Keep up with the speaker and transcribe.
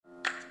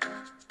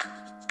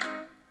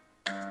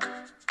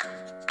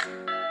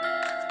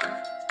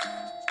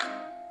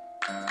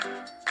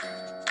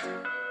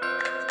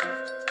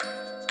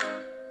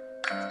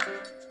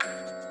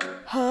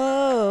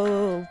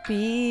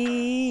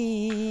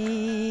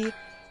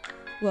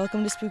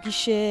Welcome to Spooky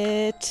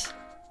Shit.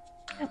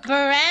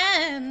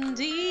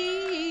 Brandy!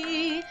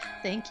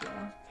 Thank you.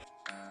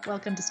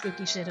 Welcome to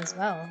Spooky Shit as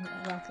well.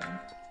 Welcome.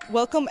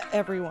 Welcome,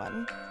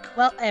 everyone.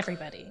 Well,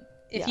 everybody.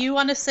 If Yeah. you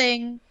want to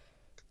sing,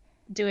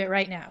 do it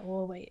right now.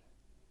 We'll wait.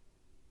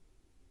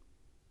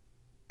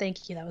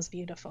 Thank you. That was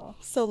beautiful.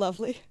 So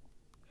lovely.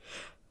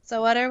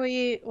 So what are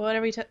we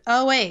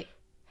oh, wait.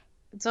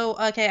 So,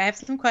 okay, I have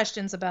some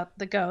questions about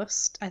the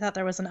ghost. I thought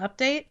there was an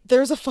update.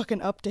 There's a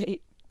fucking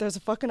update.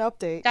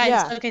 Guys,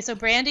 Yeah. okay, so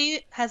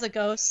Brandy has a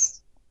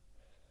ghost.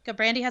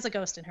 Brandy has a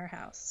ghost in her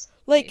house,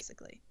 Like,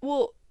 basically.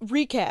 well,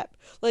 recap.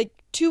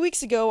 Like, 2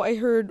 weeks ago, I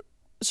heard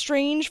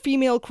strange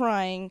female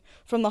crying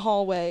from the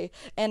hallway,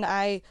 and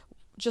I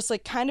just,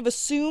 like, kind of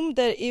assumed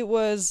that it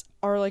was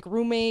our, like,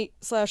 roommate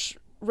slash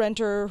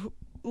renter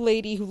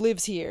lady who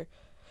lives here.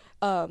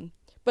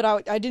 But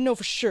I didn't know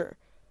for sure.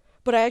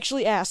 But I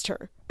actually asked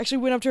her. Actually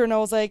went up to her and I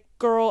was like,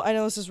 girl, I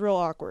know this is real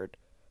awkward,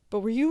 but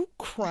were you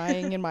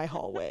crying in my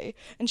hallway?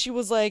 And she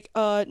was like,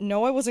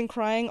 no, I wasn't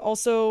crying.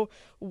 Also,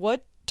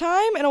 what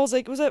time? And I was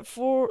like, it was at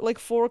 4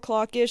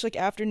 o'clock-ish, like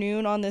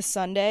afternoon on this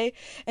Sunday.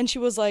 And she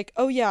was like,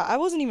 oh yeah, I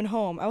wasn't even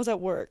home. I was at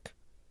work.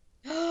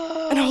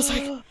 And I was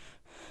like,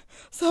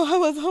 so I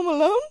was home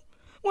alone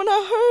when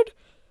I heard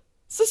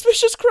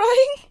suspicious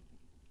crying?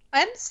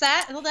 I'm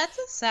sad. Well, that's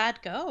a sad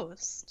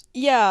ghost.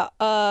 Yeah,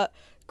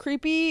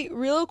 creepy,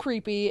 real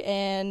creepy,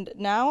 and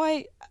now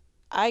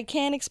I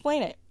can't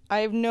explain it. I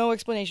have no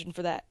explanation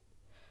for that.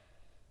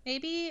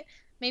 Maybe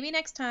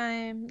next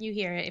time you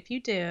hear it, if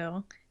you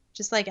do,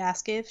 just like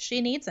ask if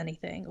she needs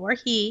anything or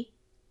he.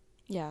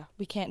 Yeah,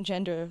 we can't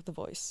gender the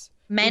voice.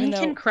 Men Even though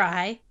can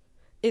cry.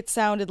 it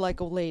sounded like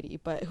a lady,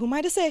 but who am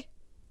I to say?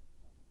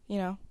 You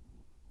know,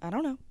 I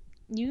don't know.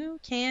 You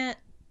can't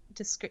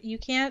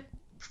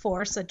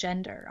force a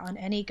gender on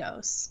any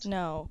ghost.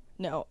 No.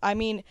 I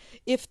mean,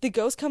 if the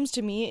ghost comes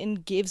to me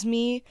and gives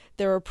me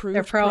their approved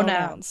Their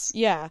pronouns.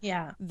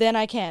 yeah, then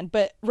I can.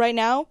 But right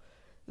now,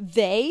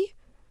 they,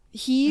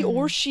 he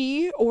or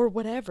she or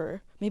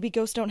whatever, maybe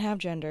ghosts don't have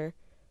gender,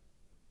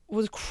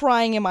 was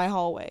crying in my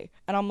hallway.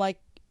 And I'm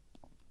like,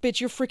 bitch,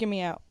 you're freaking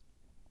me out.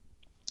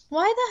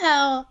 Why the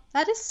hell?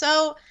 That is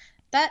so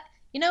that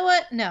you know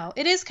what? No,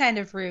 it is kind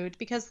of rude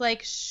because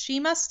like she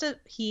must have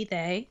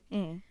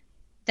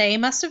they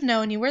must have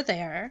known you were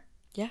there.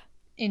 Yeah.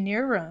 In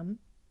your room.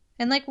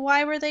 And like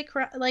why were they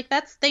like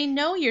they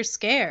know you're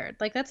scared.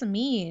 Like that's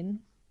mean.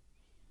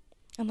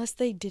 Unless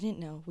they didn't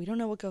know. We don't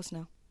know what ghosts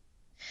know.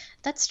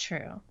 That's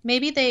true.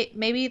 Maybe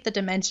the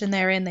dimension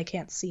they're in, they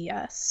can't see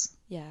us.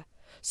 Yeah.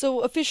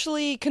 So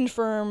officially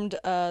confirmed,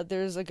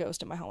 there's a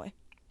ghost in my hallway.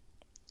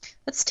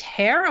 That's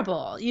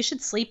terrible. You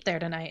should sleep there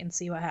tonight and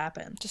see what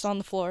happens. Just on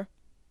the floor.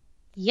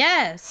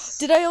 Yes.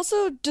 Did I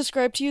also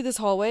describe to you this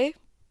hallway?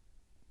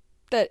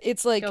 That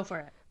it's like Go for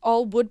it.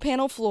 all wood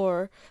panel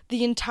floor.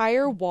 The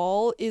entire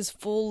wall is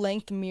full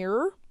length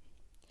mirror.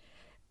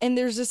 And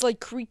there's this like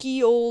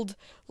creaky old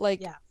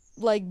like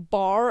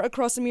bar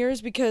across the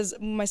mirrors because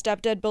when my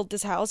stepdad built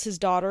this house, his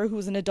daughter,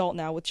 who's an adult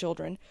now with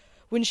children,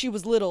 when she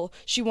was little,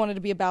 she wanted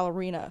to be a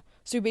ballerina.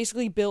 So he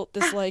basically built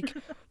this like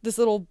this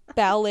little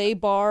ballet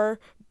bar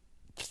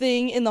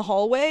thing in the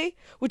hallway,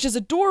 which is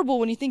adorable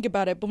when you think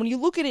about it. But when you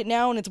look at it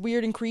now and it's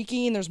weird and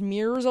creaky and there's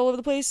mirrors all over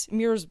the place,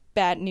 mirrors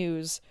bad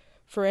news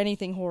for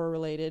anything horror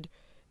related.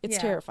 It's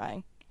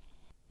terrifying.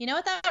 You know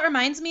what that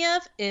reminds me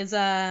of is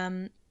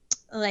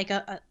like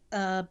a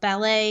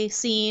ballet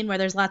scene where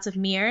there's lots of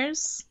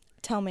mirrors.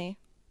 Tell me.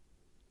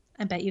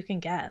 I bet you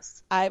can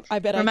guess. I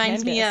bet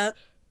reminds I can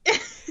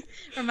guess.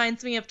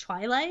 Reminds me of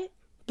Twilight.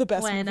 The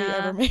best movie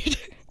ever made.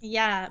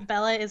 Yeah,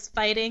 Bella is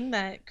fighting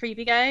that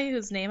creepy guy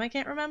whose name I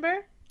can't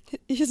remember.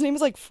 His name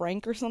is like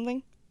Frank or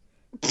something.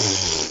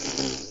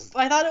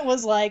 I thought it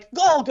was like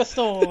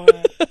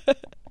Golgathor.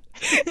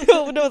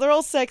 No, they're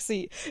all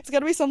sexy. It's got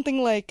to be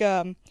something like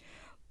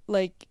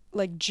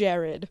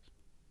Jared.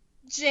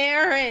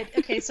 Jared.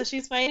 Okay, so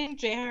she's fighting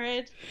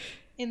Jared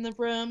in the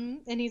room,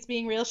 and he's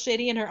being real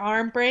shitty, and her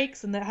arm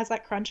breaks, and that has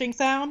that crunching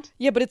sound.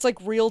 Yeah, but it's like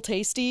real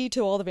tasty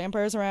to all the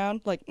vampires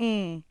around. Like,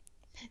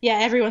 Yeah,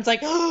 everyone's like,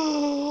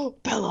 oh,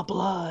 Bella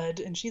Blood,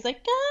 and she's like,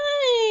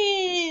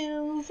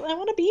 guys, I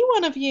want to be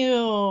one of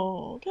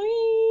you.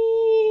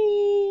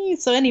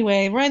 Guys. So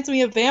anyway, reminds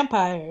me of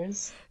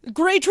vampires.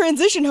 Great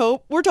transition,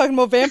 Hope. We're talking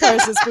about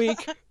vampires this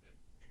week.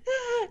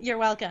 You're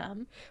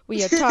welcome.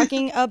 We are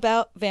talking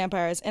about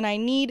vampires, and I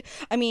need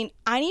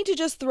to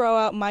just throw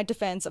out my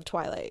defense of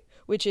Twilight,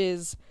 which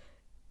is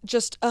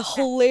just a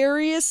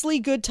hilariously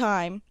good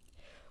time.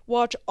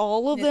 Watch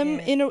all of them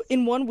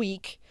in 1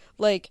 week.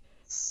 Like,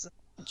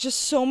 just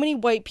so many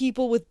white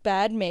people with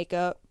bad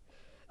makeup.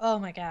 Oh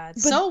my god.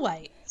 So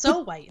white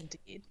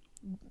indeed.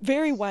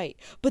 Very white.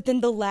 But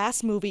then the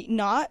last movie,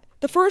 not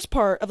the first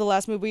part of the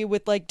last movie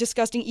with like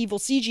disgusting evil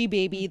CG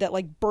baby that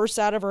like bursts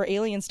out of her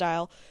alien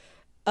style.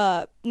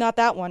 Not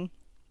that one.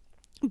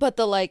 But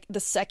the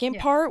second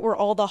part where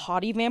all the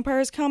haughty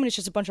vampires come and it's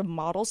just a bunch of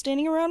models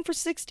standing around for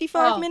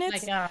 65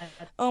 minutes. Oh my god.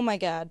 Oh my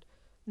god.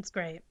 It's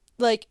great.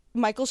 Like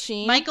Michael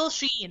Sheen. Michael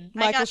Sheen.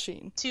 Michael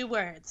Sheen. 2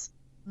 words.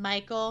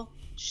 Michael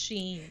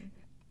Sheen.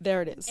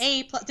 There it is.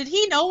 A plus. Did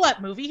he know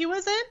what movie he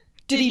was in?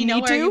 Did he know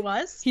need where to? he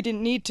was? He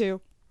didn't need to.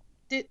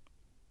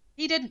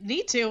 He didn't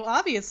need to,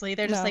 obviously.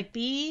 They're just No. like,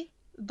 be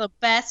the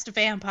best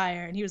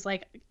vampire. And he was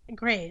like,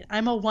 great,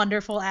 I'm a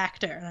wonderful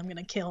actor and I'm going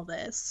to kill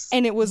this.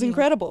 And it was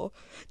incredible.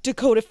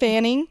 Dakota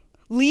Fanning,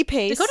 Lee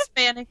Pace. Dakota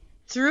Fanning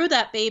threw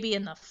that baby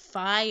in the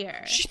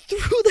fire. She threw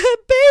that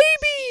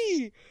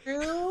baby!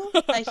 Threw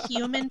a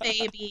human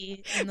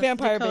baby in the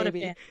Vampire Dakota baby.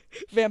 Fanning.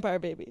 Vampire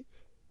baby.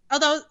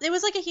 Although it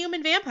was like a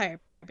human vampire.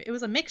 It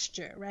was a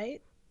mixture,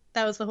 right?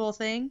 That was the whole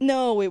thing?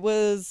 No, it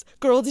was...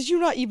 Girl, did you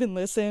not even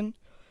listen?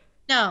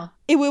 No.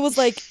 It was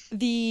like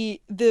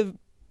the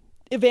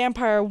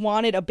vampire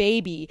wanted a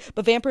baby,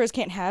 but vampires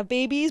can't have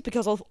babies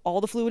because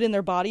all the fluid in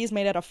their body is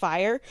made out of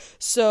fire.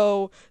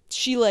 So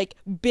she like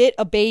bit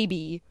a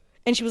baby,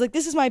 and she was like,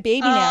 "This is my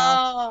baby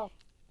now." Oh.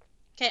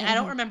 Okay, I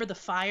don't remember the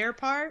fire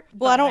part.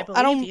 Well, I but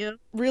don't believe you.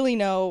 really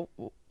know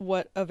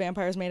what a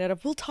vampire is made out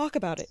of. We'll talk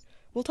about it.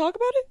 We'll talk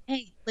about it.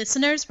 Hey,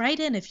 listeners, write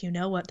in if you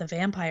know what the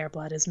vampire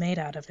blood is made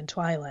out of in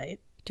Twilight.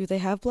 Do they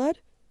have blood?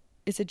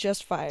 Is it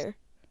just fire?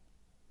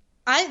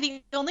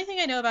 The only thing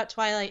I know about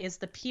Twilight is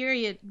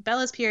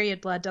Bella's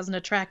period blood doesn't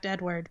attract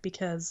Edward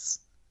because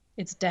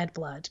it's dead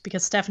blood.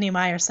 Because Stephenie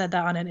Meyer said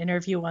that on an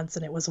interview once,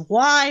 and it was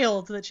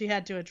wild that she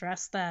had to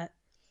address that.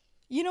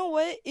 You know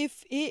what?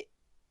 If it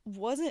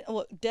wasn't,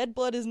 look, dead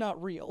blood is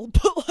not real,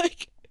 but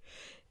like,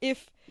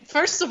 if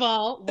First of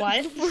all,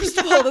 what? First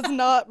of all, that's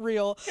not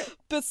real.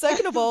 But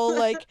second of all,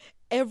 like,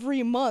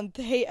 every month,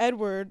 hey,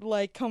 Edward,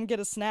 like, come get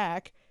a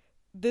snack.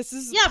 This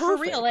is Yeah, perfect.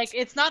 for real. Like,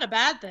 it's not a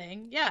bad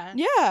thing. Yeah.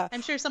 Yeah.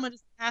 I'm sure someone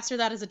just asked her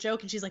that as a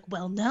joke, and she's like,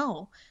 well,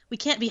 no, we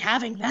can't be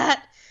having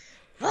that.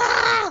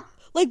 Ah!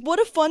 Like, what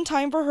a fun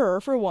time for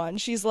her, for one.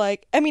 She's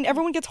like, I mean,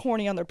 everyone gets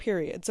horny on their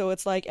period, so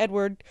it's like,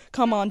 Edward,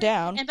 come on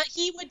down. But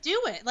he would do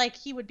it. Like,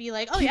 he would be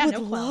like, oh, He yeah, would no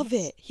love qualms.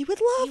 it. He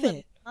would love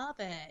it. Love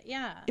it,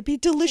 yeah. It'd be a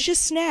delicious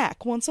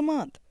snack once a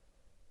month.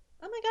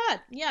 Oh my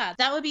god, yeah.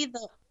 That would be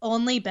the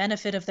only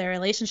benefit of their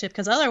relationship,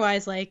 because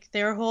otherwise, like,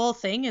 their whole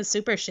thing is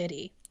super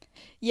shitty.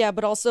 Yeah,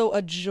 but also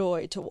a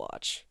joy to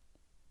watch.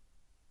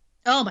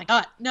 Oh my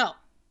god, no.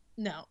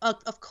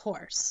 Of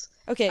course.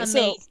 Okay,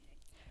 Amazing. so,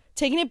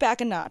 taking it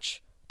back a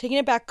notch. Taking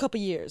it back a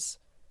couple years.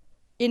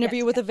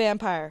 Interview with a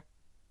Vampire.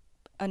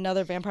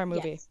 Another vampire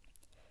movie.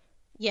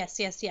 Yes.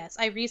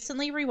 I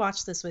recently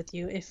rewatched this with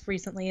you, if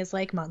recently is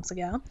like months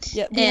ago.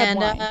 Yeah,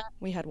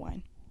 we had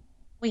wine.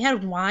 We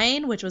had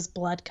wine, which was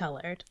blood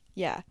colored.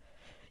 Yeah.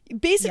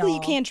 Basically, Y'all.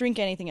 you can't drink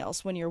anything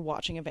else when you're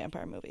watching a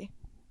vampire movie.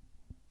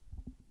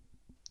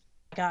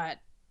 God.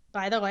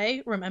 By the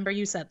way, remember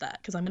you said that,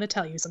 because I'm going to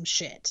tell you some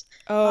shit.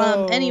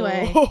 Oh.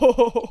 Anyway.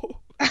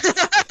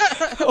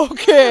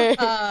 Okay.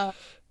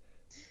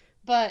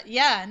 But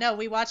yeah, no,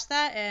 we watched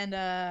that, and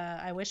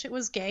I wish it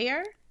was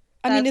gayer.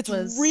 I mean, it's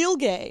real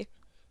gay.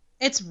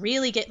 It's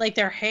really gay. Like,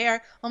 their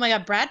hair. Oh my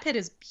god, Brad Pitt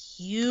is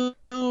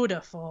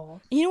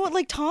beautiful. You know what?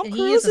 Like, Tom And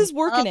Cruise is in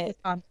working love it.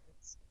 with Tom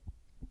Cruise.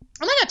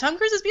 Oh my god, Tom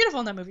Cruise is beautiful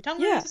in that movie. Tom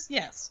Cruise,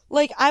 yes.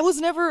 Like, I was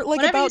never, like,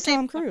 Whatever you about say-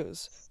 Tom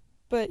Cruise.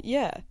 But,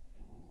 yeah.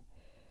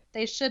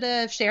 They should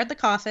have shared the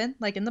coffin,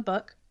 like in the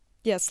book.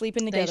 Yeah,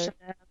 sleeping They together. should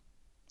have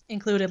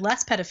included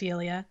less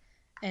pedophilia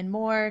and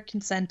more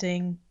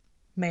consenting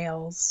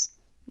males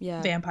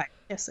Yeah. vampire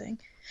kissing.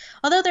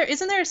 Although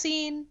there's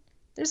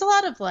a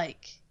lot of,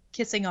 like,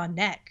 kissing on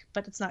neck,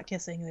 but it's not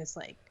kissing, it's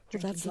like Well,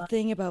 drinking that's the blood.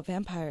 thing about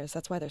vampires.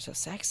 That's why they're so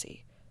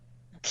sexy.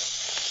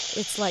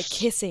 It's like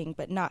kissing,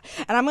 but not.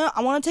 And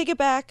I want to take it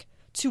back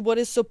to what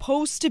is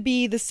supposed to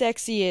be the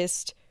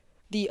sexiest,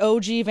 the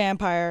OG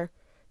vampire,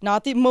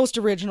 not the most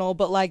original,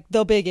 but like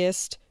the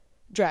biggest,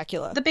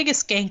 Dracula. The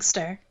biggest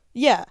gangster.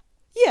 Yeah,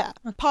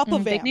 Papa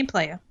Vamp. Big name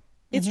player.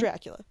 It's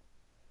Dracula.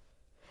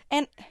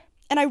 And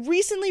I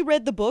recently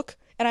read the book,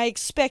 and I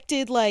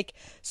expected, like,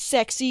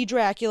 sexy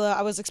Dracula.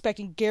 I was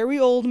expecting Gary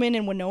Oldman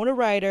and Winona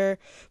Ryder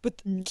with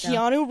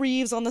Keanu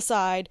Reeves on the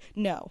side.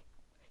 No.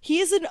 He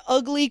is an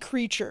ugly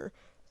creature,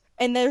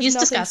 and there's He's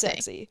nothing disgusting.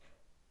 sexy.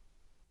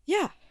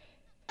 Yeah.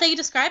 They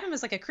describe him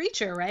as like a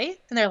creature, right?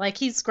 And they're like,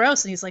 he's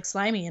gross and he's like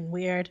slimy and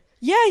weird.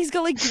 Yeah, he's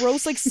got, like,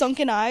 gross, like,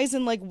 sunken eyes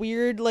and, like,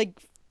 weird, like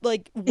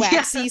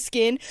waxy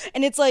skin.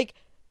 And it's like,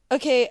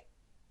 okay,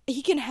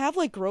 he can have,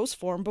 like, gross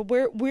form, but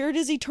where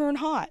does he turn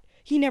hot?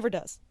 He never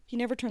does. He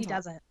never turns He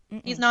hot. doesn't.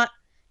 He's not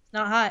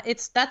hot.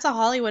 That's a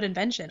Hollywood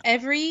invention.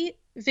 Every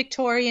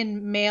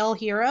Victorian male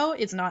hero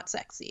is not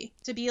sexy.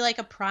 To be like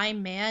a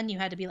prime man, you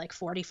had to be like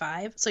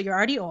 45, so you're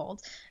already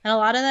old. And a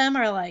lot of them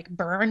are like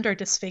burned or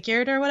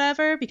disfigured or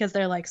whatever because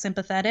they're like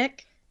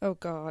sympathetic. Oh,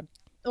 God.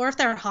 Or if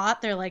they're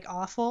hot, they're like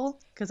awful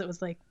because it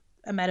was like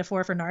a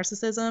metaphor for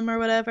narcissism or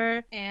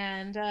whatever.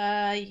 And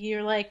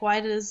you're like, why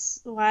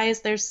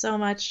is there so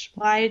much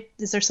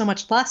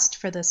lust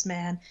for this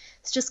man?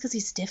 It's just because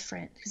he's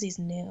different, because he's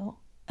new.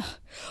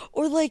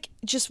 Or, like,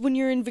 just when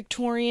you're in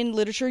Victorian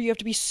literature, you have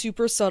to be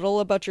super subtle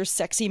about your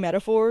sexy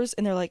metaphors,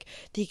 and they're like,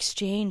 the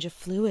exchange of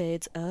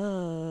fluids,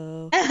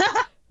 oh.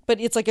 But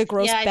it's like a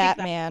gross Yeah, I think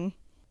Batman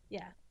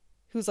Yeah,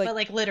 who's like, but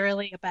like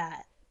literally a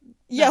bat.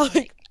 yeah, not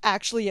like,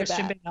 actually a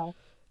Christian bat. Bale.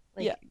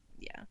 Like, Yeah.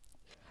 yeah.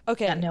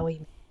 Okay, Yeah, no,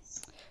 he.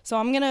 So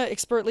I'm gonna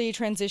expertly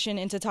transition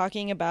into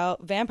talking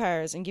about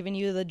vampires and giving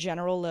you the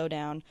general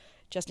lowdown,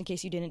 just in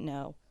case you didn't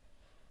know.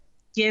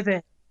 Give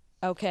it.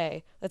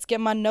 Okay, let's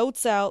get my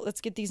notes out. Let's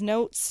get these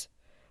notes.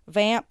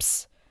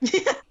 Vamps.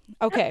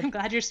 Okay. I'm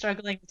glad you're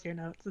struggling with your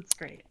notes. It's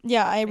great.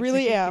 Yeah, I Makes me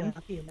really am.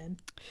 feel human.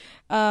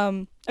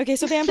 Okay,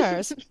 so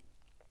vampires.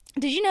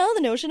 Did you know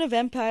the notion of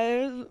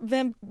vampires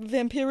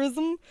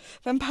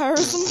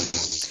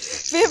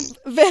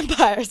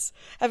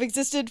have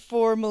existed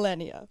for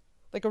millennia,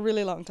 like a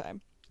really long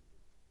time.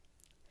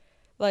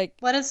 Like,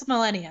 What is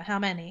millennia? How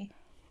many?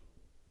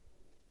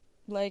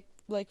 like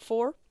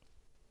four?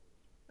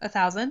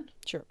 1,000?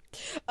 Sure.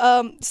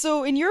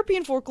 So in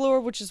European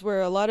folklore, which is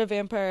where a lot of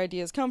vampire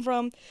ideas come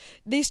from,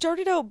 they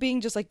started out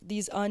being just like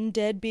these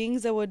undead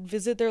beings that would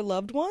visit their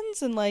loved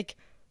ones and like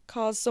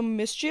cause some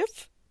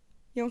mischief,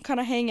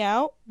 kind of hang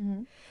out.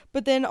 Hmm.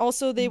 But then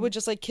also they Hmm. would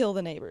just like kill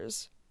the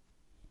neighbors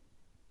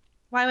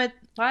Why?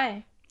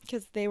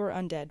 because they were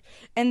undead.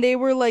 And they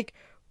were like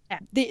Yeah.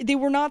 they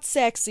were not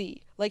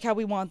sexy like how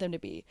we want them to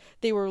be.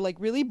 They were like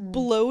really Mm.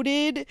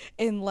 bloated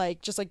and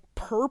like just like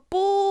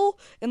purple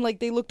and like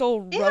they looked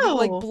all ruddy,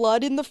 like Ew.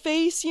 blood in the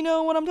face, you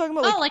know what I'm talking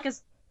about? Like Oh, like a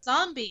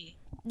zombie.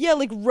 yeah,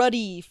 like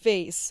ruddy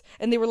face.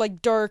 And they were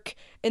like dark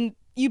and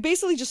you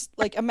basically just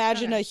like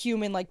imagine Okay. a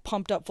human like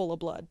pumped up full of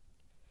blood.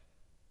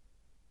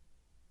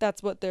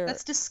 That's what they're.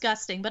 That's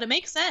disgusting, but it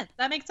makes sense.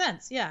 That makes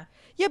sense. Yeah.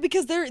 Yeah,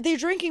 because they're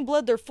drinking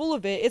blood, they're full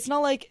of it. It's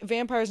not like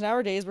vampires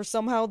nowadays where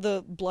somehow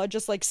the blood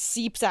just like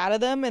seeps out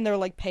of them and they're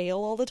like pale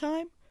all the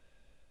time.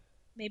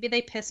 Maybe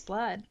they piss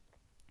blood.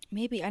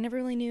 Maybe I never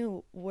really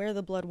knew where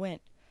the blood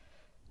went.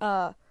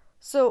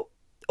 So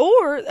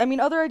or I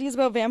mean other ideas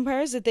about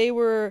vampires that they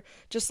were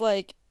just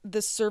like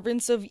the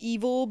servants of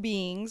evil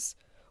beings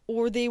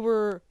or they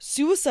were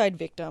suicide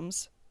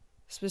victims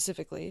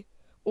specifically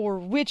or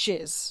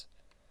witches.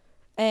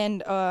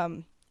 And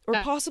or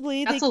That,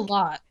 possibly that's a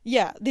lot.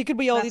 they could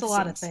be all That's these a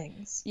lot of things.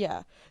 things.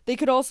 Yeah. They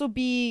could also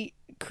be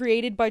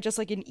created by just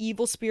like an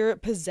evil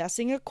spirit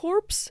possessing a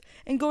corpse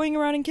and going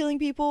around and killing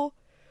people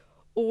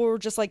or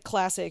just like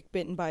classic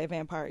bitten by a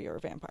vampire, you're a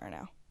vampire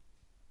now.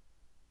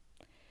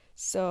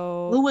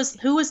 So Who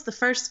was the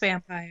first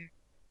vampire?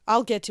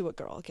 I'll get to it,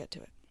 girl. I'll get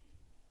to it.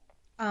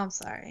 Oh, I'm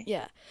sorry.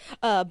 Yeah.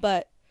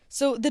 But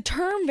so the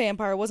term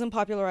vampire wasn't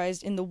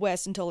popularized in the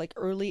West until like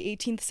early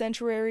 18th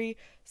century.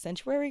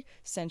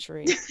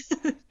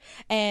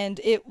 And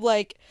it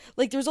like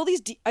there's all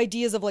these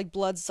ideas of like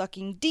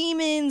blood-sucking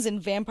demons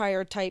and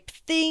vampire type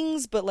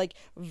things, but like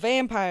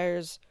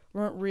vampires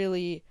weren't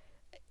really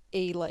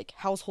a like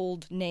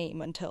household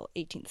name until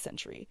 18th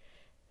century.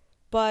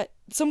 But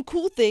some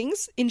cool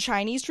things in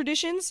Chinese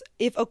traditions,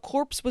 if a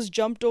corpse was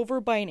jumped over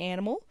by an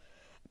animal,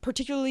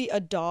 particularly a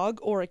dog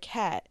or a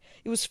cat,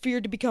 it was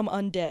feared to become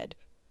undead.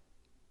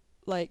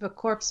 Like The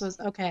corpse was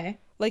okay.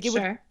 like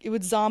Sure. it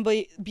would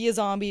be a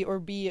zombie or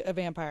be a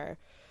vampire.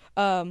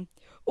 Um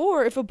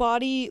or if a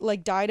body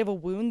like died of a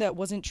wound that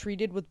wasn't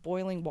treated with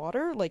boiling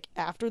water, like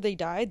after they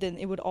died, then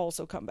it would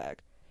also come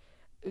back.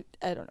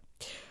 I don't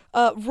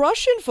know.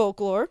 Russian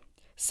folklore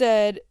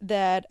said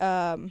that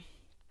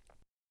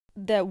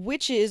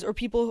witches or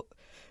people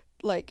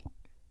like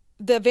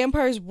that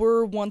vampires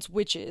were once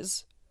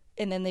witches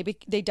and then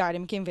they died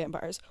and became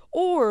vampires,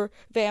 or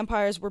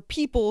vampires were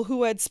people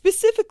who had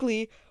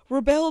specifically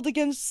rebelled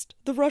against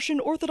the Russian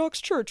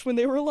Orthodox Church when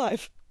they were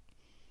alive.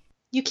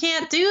 You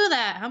can't do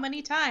that. How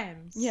many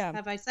times Yeah,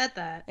 have I said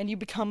that? and you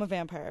become a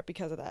vampire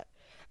because of that.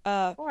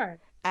 Uh, Or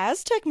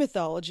Aztec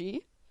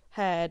mythology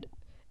had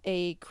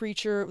a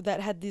creature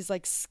that had these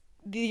like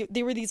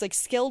they were these like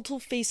skeletal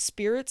faced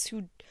spirits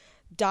who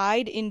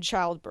died in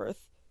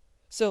childbirth.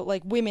 So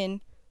like women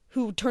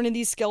who turn in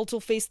these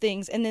skeletal face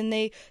things and then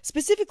they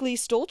specifically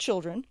stole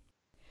children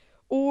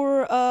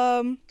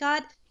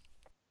God,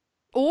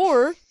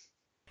 or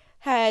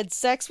had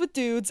sex with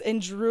dudes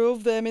and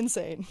drove them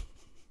insane.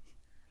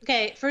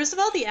 okay, first of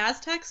all, the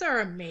Aztecs are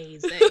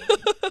amazing.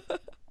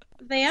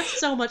 They have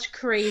so much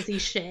crazy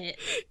shit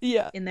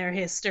Yeah. in their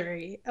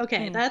history.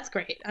 Okay, Mm. that's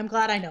great. I'm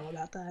glad I know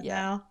about that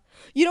Yeah.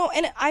 now.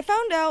 And I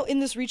found out in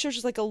this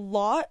research like a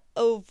lot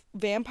of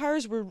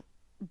vampires were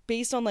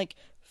based on like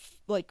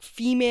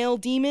female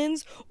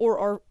demons or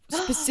are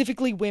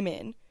specifically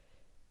women.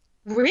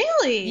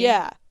 Really?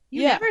 Yeah.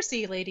 You Yeah. never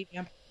see lady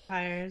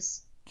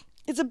vampires.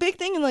 It's a big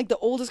thing in like the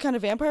oldest kind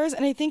of vampires,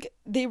 and I think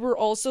they were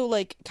also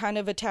like kind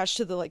of attached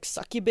to the like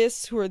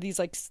succubus, who are these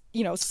like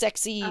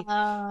sexy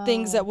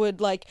things that Oh. would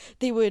like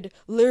they would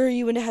lure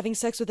you into having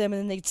sex with them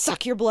and then they'd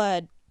suck your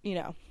blood.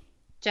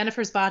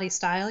 Jennifer's Body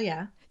Style,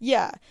 yeah.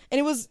 Yeah. And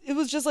it was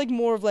just like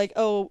more of like,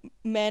 oh,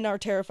 men are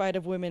terrified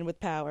of women with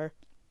power.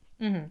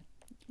 Hmm. Or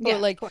Yeah,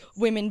 of like course.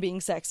 women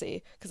being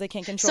sexy because they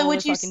can't So control their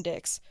would you fucking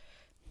dicks.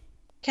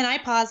 can I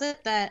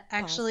posit that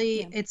Pause. actually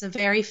Yeah. it's a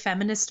very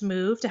feminist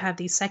move to have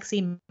these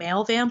sexy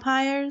male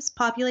vampires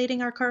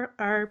populating our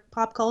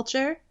pop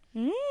culture?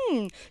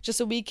 Just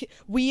so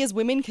we as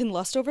women can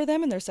lust over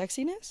them and their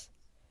sexiness?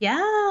 Yeah.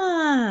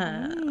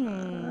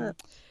 Mm.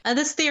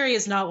 This theory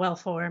is not well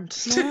formed.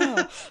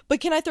 No.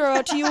 But can I throw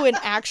out to you an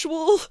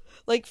actual,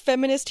 like,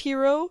 feminist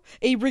hero?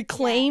 A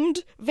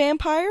reclaimed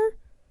vampire?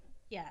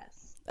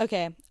 Yes.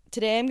 Okay,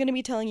 today I'm going to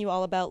be telling you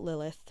all about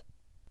Lilith.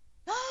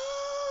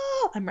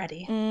 I'm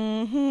ready.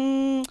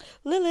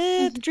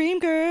 Lilith, dream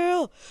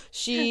girl.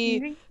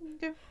 She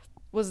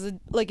was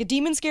like a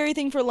demon scary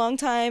thing for a long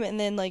time, and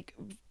then like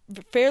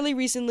fairly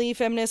recently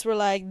feminists were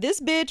like, this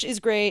bitch is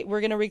great,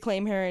 we're gonna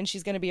reclaim her and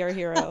she's gonna be our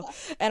hero.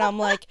 And I'm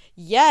like,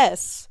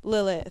 yes,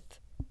 Lilith,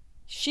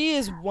 she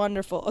is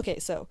wonderful. Okay,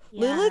 so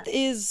Lilith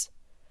is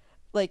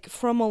like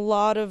from a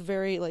lot of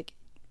very like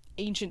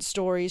ancient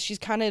stories. She's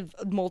kind of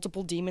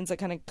multiple demons that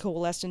kind of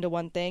coalesced into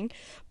one thing,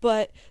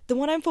 but the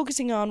one I'm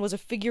focusing on was a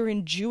figure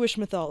in Jewish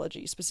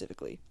mythology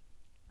specifically.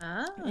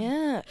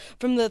 Yeah,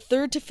 from the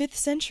 3rd to 5th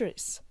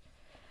centuries.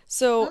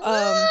 So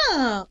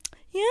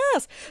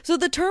yes, so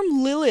the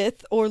term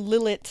Lilith or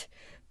Lilith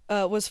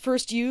was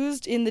first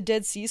used in the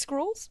Dead Sea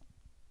Scrolls,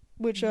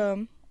 which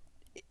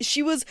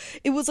it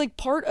was like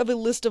part of a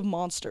list of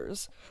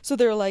monsters. So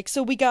they're like,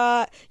 so we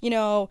got,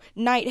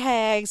 night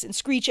hags and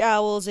screech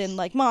owls and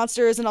like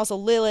monsters and also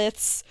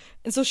Liliths.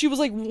 And so she was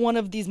like one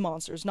of these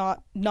monsters,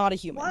 not a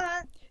human.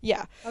 What?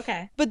 Yeah.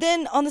 Okay. But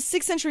then on the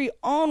 6th century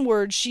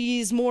onward,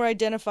 she's more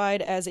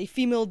identified as a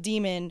female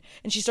demon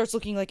and she starts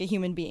looking like a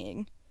human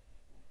being.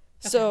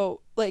 Okay. So,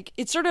 like,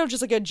 it started out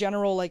just like a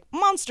general, like,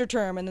 monster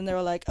term, and then they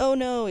were like, oh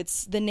no,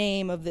 it's the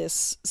name of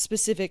this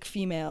specific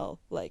female,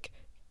 like,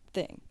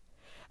 thing.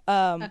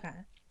 Okay.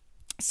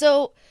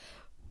 So,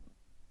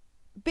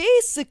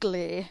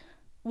 basically,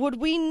 what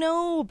we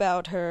know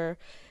about her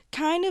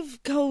kind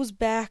of goes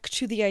back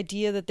to the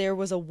idea that there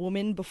was a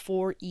woman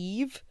before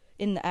Eve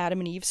in the Adam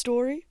and Eve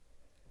story.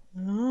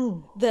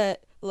 Oh.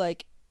 That,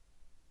 like,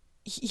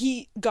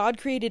 God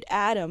created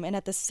Adam, and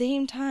at the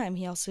same time,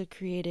 he also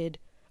created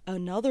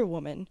another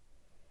woman,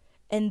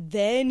 and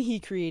then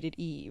he created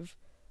Eve.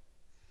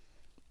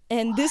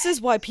 And this is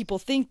why people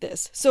think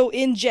this. So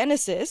in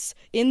Genesis,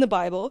 in the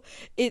Bible,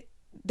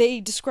 they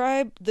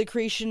describe the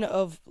creation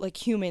of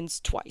like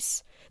humans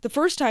twice. The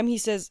first time he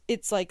says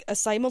it's like a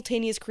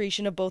simultaneous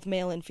creation of both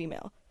male and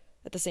female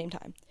at the same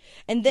time.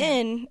 And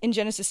then in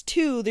Genesis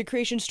 2, the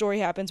creation story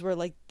happens where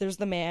like there's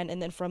the man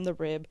and then from the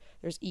rib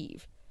there's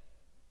Eve.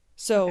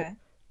 So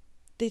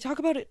they talk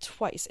about it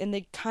twice and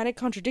they kind of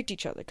contradict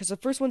each other because the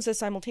first one says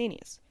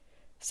simultaneous.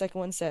 The second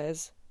one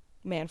says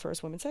man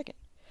first, woman second.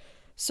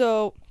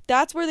 So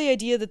that's where the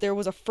idea that there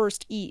was a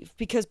first Eve,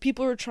 because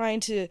people are trying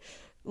to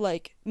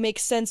like make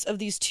sense of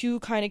these two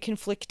kind of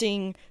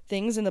conflicting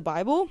things in the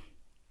Bible.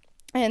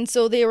 And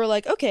so they were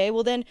like, okay,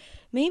 well then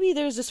maybe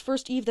there's this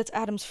first Eve that's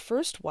Adam's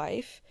first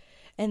wife,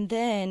 and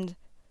then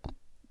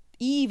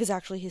Eve is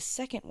actually his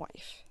second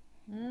wife.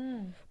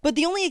 But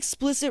the only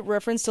explicit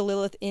reference to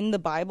Lilith in the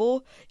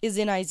Bible is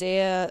in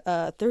Isaiah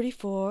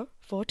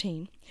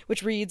 34:14,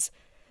 which reads,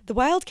 "The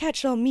wildcat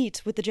shall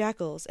meet with the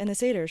jackals, and the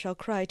satyr shall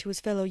cry to his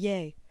fellow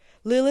yea.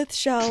 Lilith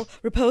shall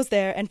repose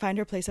there and find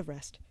her place of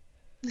rest."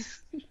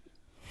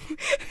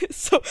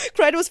 So,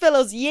 cry to his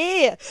fellows,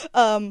 yeah!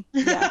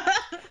 Yeah.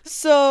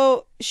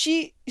 So,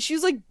 she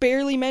was, like,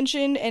 barely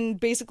mentioned, and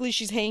basically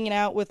she's hanging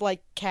out with,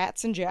 like,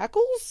 cats and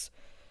jackals.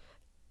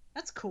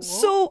 That's cool.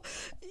 So,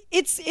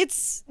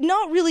 it's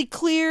not really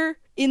clear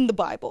in the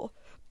Bible,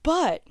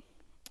 but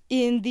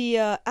in the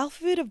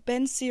Alphabet of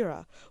Ben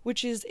Sira,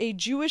 which is a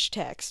Jewish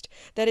text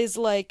that is,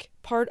 like,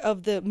 part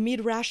of the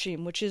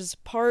Midrashim, which is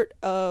part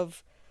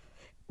of...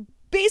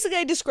 Basically,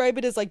 I describe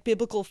it as, like,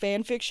 biblical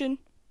fan fiction.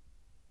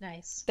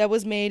 Nice. That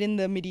was made in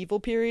the medieval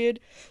period.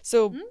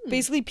 So,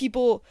 basically,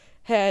 people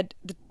had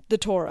the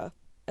Torah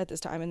at this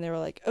time, and they were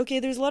like, okay,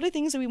 there's a lot of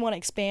things that we want to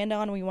expand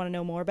on and we want to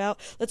know more about.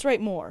 Let's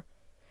write more.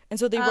 And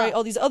so they write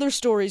all these other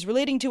stories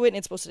relating to it, and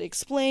it's supposed to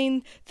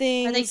explain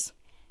things. Are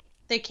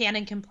they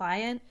canon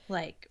compliant?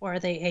 Like, or are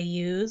they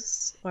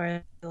AUs?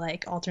 Or,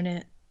 like,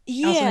 alternate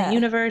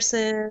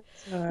universes?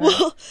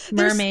 Or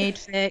mermaid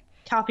fic?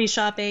 Coffee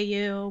shop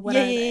AU? What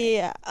are they?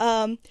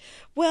 Yeah.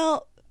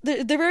 Well,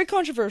 they're very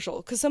controversial,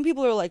 because some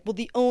people are like, well,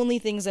 the only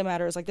things that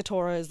matter is, like, the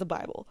Torah is the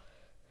Bible.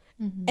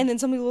 Mm-hmm. And then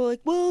some people are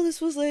like, well,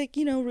 this was, like,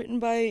 written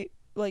by,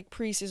 like,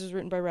 priests, this was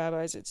written by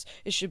rabbis,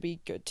 it should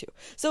be good, too.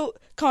 So,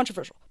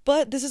 controversial.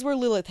 But this is where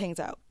Lilith hangs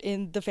out,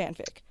 in the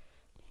fanfic.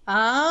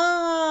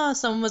 Oh,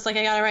 someone was like,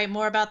 I gotta write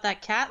more about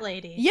that cat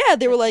lady. Yeah,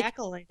 they were like,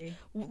 jackal lady.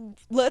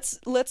 Let's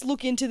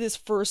look into this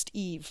first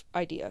Eve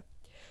idea.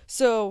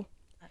 So,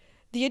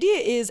 the idea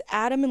is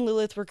Adam and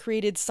Lilith were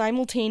created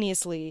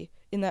simultaneously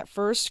in that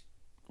first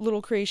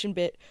little creation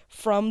bit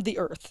from the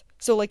earth.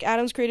 So, like,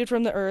 Adam's created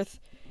from the earth,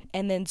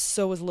 and then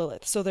so is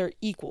Lilith. So they're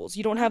equals.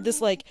 You don't have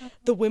this, like,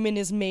 the woman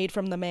is made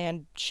from the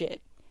man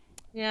shit.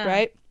 Yeah.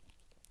 Right?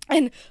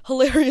 And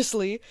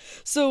hilariously,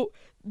 so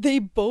they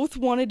both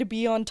wanted to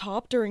be on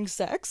top during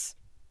sex.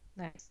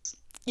 Nice.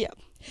 Yeah.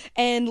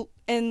 And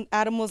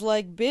Adam was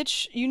like,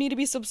 bitch, you need to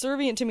be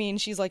subservient to me. And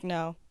she's like,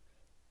 no,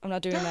 I'm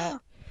not doing that.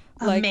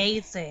 Like,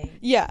 amazing.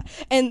 Yeah.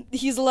 And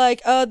he's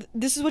like,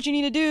 this is what you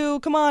need to do.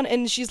 Come on.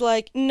 And she's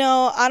like,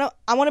 no,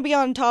 I want to be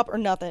on top or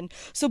nothing.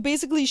 So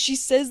basically she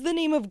says the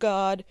name of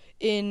God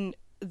in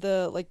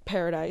the like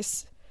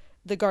paradise,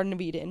 the Garden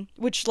of Eden,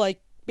 which like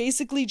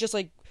basically just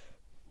like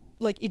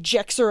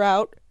ejects her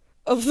out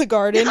of the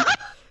garden.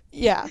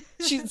 Yeah,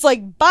 she's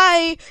like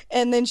bye,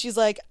 and then she's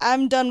like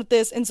I'm done with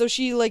this, and so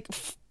she like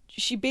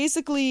she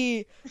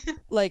basically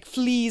like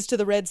flees to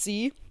the Red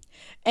Sea,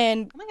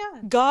 and Oh my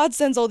God. God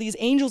sends all these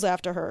angels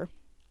after her,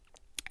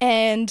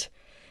 and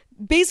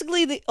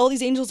basically all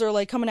these angels are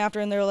like coming after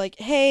her, and they're like,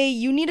 hey,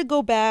 you need to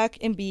go back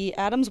and be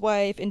Adam's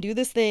wife and do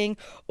this thing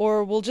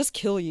or we'll just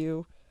kill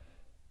you.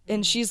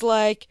 And she's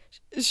like,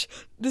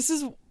 this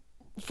is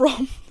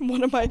from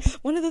one of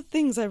the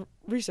things I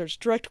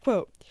researched, direct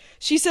quote.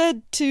 She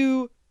said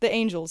to the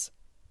angels,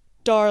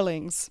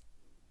 darlings,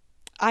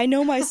 I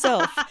know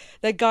myself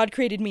that God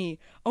created me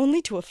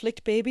only to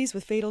afflict babies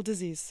with fatal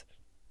disease.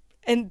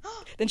 And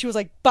then she was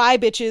like, bye,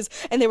 bitches.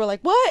 And they were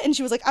like, what? And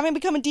she was like, I'm going to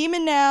become a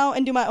demon now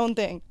and do my own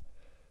thing.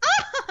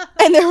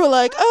 And they were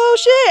like, oh,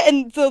 shit.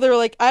 And so they were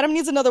like, Adam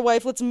needs another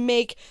wife. Let's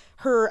make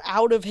her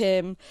out of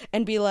him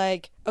and be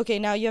like, okay,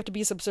 now you have to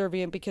be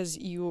subservient because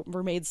you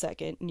were made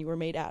second and you were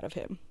made out of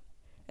him.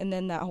 And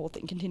then that whole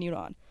thing continued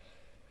on.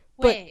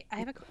 Wait, I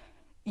have a question.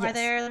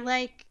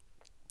 Yes.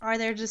 Are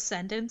there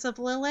descendants of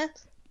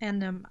Lilith?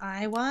 And am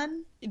I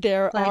one?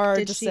 There Like, are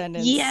did she-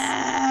 descendants.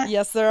 Yes.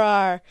 Yes, there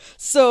are.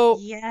 So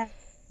Yes.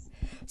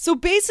 So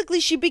basically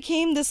she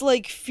became this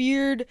like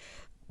feared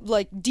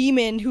like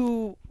demon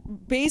who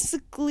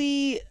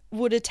basically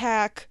would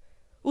attack,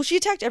 well, she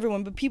attacked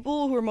everyone, but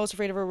people who were most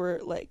afraid of her were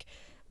like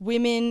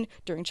women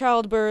during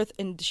childbirth,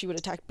 and she would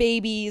attack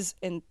babies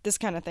and this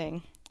kind of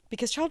thing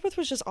because childbirth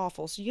was just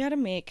awful, so you had to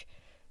make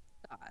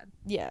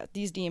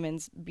these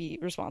demons be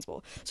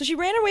responsible. So she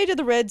ran her way to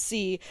the Red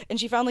Sea and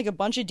she found like a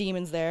bunch of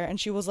demons there, and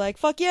she was like,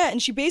 fuck yeah,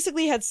 and she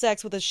basically had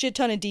sex with a shit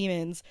ton of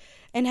demons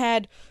and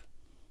had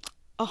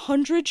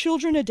 100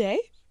 children a day.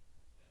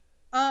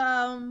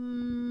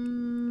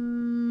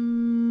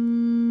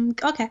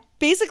 Okay.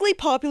 Basically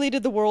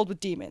populated the world with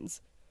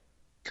demons.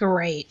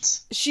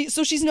 Great.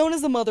 She's known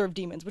as the mother of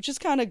demons, which is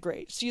kind of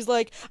great. She's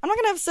like, I'm not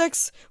gonna have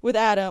sex with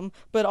Adam,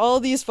 but all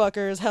these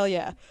fuckers, hell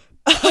yeah.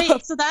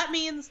 Wait, so that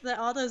means that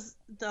all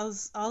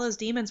those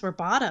demons were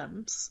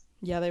bottoms.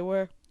 Yeah, they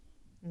were.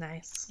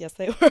 Nice. Yes,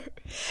 they were.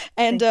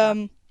 And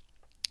Thank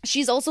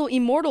she's also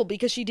immortal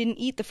because she didn't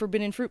eat the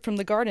forbidden fruit from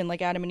the garden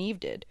like Adam and Eve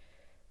did.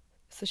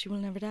 So she will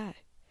never die.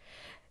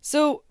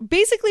 So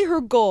basically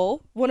her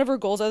goal, one of her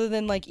goals other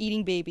than like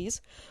eating babies,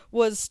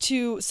 was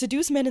to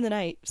seduce men in the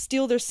night,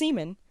 steal their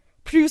semen,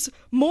 produce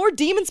more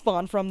demon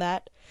spawn from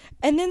that,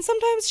 and then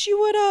sometimes she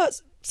would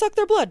suck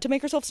their blood to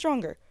make herself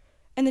stronger,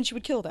 and then she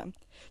would kill them.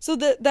 So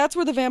that's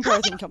where the vampire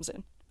thing comes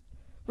in,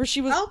 where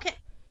she was Okay.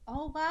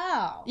 Oh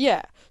wow.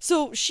 yeah.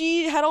 So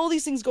she had all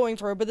these things going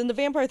for her, but then the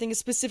vampire thing is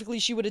specifically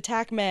she would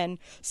attack men,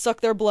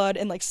 suck their blood,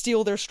 and like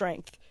steal their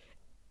strength,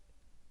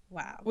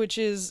 Wow. which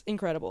is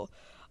incredible.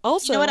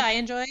 Also, You know what I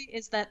enjoy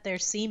is that their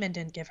semen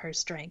didn't give her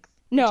strength.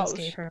 It No. just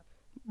gave her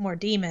more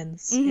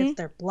demons. Mhm. It's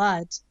their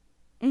blood.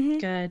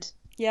 Mhm. Good.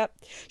 Yep.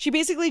 She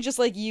basically just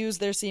like used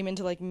their semen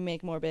to like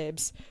make more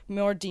babes,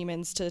 more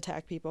demons to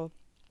attack people.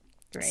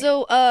 Great.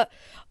 So,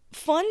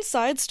 fun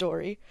side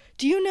story.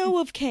 Do you know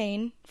of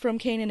Cain from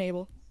Cain and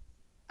Abel?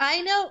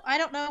 I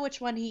don't know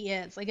which one he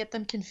is. I get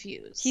them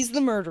confused. He's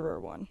the murderer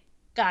one.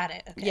 Got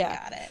it. Okay,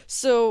 Yeah. got it.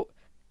 So,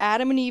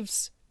 Adam and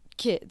Eve's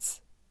kids,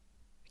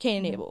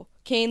 Cain and Abel.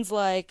 Cain's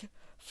like,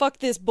 fuck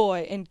this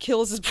boy, and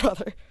kills his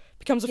brother.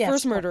 Becomes the Yes,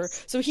 first of murderer.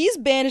 course. So he's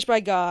banished by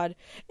God,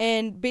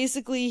 and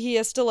basically he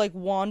has to like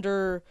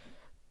wander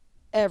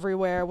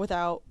everywhere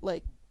without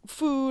like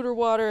food or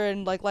water,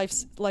 and like life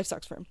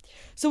sucks for him.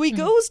 So he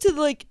goes to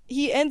like,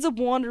 he ends up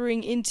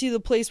wandering into the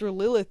place where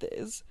Lilith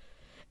is.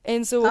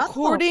 And so Oh.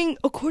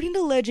 according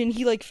to legend,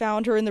 he like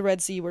found her in the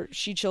Red Sea where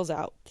she chills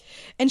out.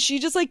 And she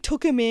just like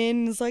took him in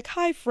and is like,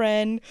 "Hi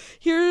friend,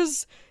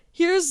 here's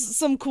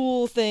some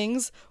cool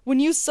things. When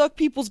you suck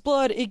people's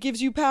blood, it gives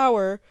you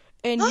power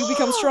and you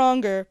become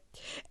stronger."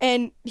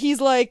 And he's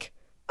like,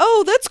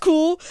 "Oh, that's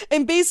cool."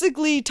 And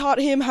basically taught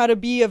him how to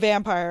be a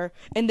vampire,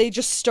 and they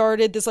just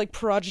started this like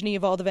progeny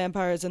of all the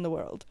vampires in the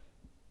world.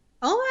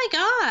 Oh my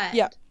god.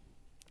 Yeah.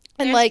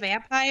 And There's like,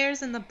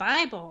 vampires in the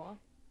Bible.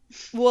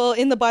 well,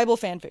 in the Bible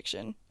fan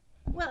fiction.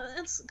 Well,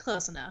 it's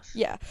close enough.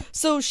 Yeah.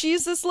 So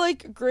she's this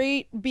like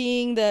great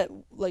being that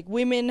like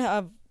women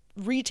have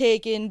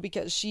retaken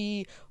because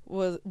she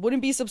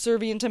wouldn't be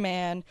subservient to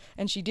man,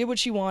 and she did what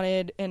she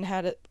wanted and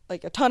had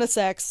like a ton of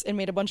sex and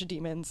made a bunch of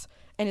demons,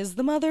 and is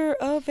the mother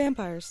of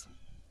vampires.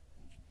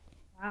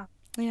 Wow.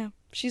 Yeah.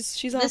 She's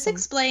This awesome.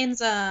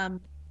 explains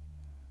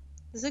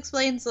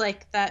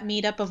like that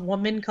meetup of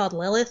women called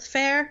Lilith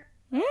Fair.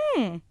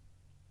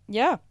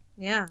 Yeah.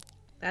 Yeah.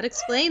 That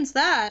explains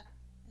that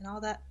and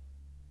all that.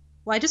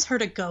 Well, I just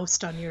heard a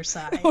ghost on your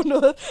side. Oh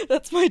no,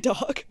 that's my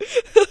dog.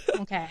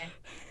 Okay.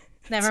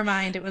 Never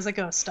mind, it was a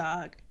ghost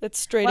dog. That's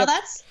straight Well, up.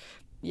 that's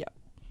Yeah.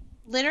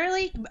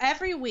 literally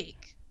every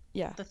week.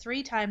 Yeah. The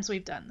 3 times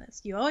we've done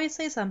this, you always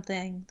say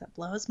something that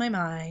blows my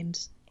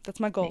mind, That's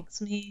my goal.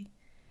 makes me,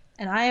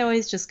 and I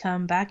always just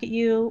come back at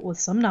you with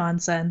some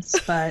nonsense,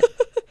 but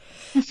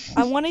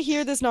I want to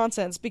hear this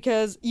nonsense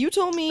because you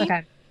told me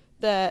okay.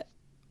 that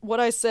what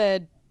I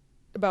said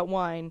about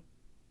wine,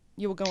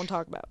 you will go and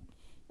talk about.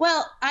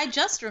 Well, I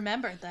just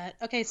remembered that.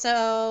 Okay,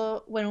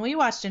 so when we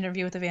watched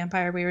Interview with the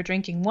Vampire, we were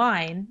drinking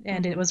wine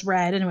and it was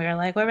red and we were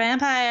like, we're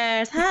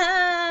vampires.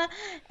 Ha!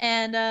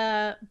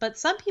 And but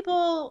some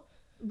people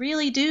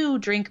really do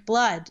drink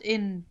blood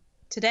in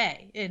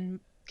today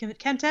in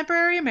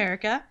contemporary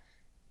America.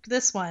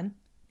 This one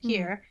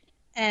here.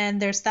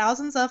 And there's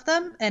thousands of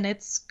them and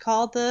it's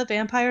called the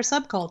vampire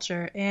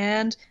subculture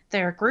and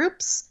there are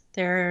groups,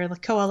 there are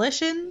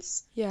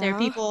coalitions, there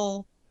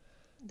are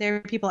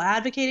people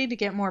advocating to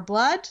get more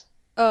blood.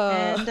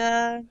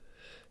 And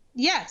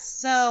yes,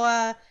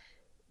 so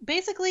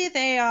basically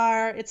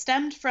it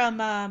stemmed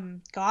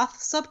from goth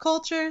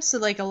subculture. So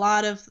like a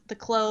lot of the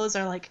clothes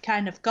are like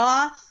kind of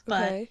goth,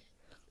 but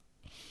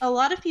a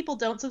lot of people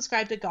don't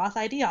subscribe to goth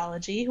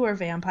ideology who are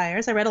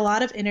vampires. I read a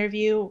lot of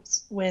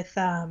interviews with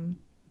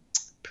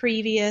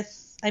current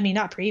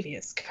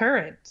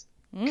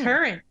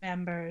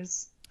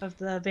members of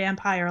the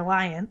Vampire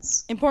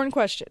Alliance. Important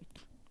question.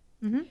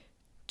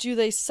 Do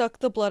they suck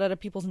the blood out of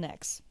people's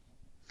necks?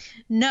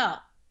 No.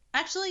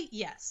 Actually,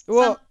 yes.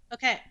 Well,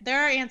 okay,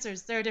 there are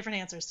answers. There are different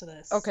answers to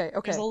this. Okay.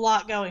 There's a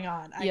lot going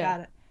on. I got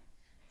it.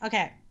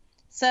 Okay.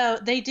 So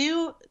they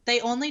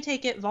only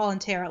take it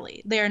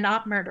voluntarily. They are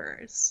not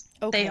murderers.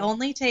 Okay. They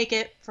only take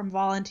it from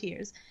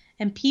volunteers.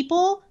 And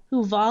people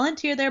who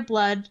volunteer their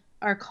blood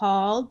are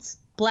called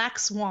black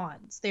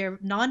swans. They're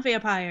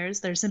non-vampires.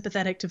 They're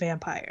sympathetic to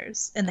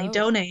vampires. And they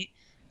donate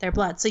their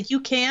blood. So you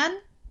can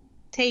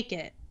take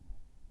it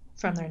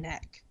from their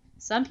neck.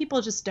 Some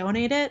people just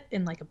donate it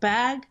in like a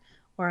bag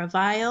or a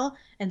vial.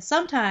 And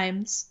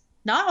sometimes,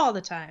 not all the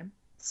time,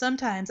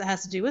 sometimes it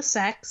has to do with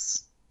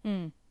sex.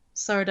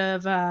 Sort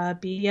of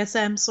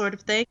BDSM sort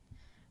of thing.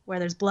 Where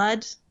there's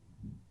blood.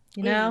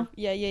 You know?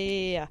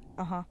 Yeah.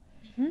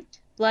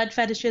 Blood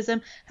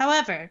fetishism.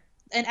 However,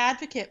 an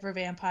advocate for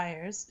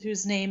vampires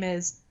whose name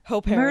is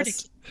Hope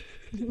Harris.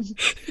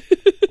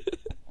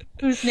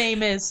 Whose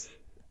name is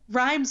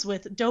rhymes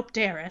with Dope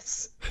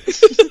Darris.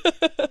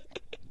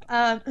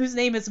 Whose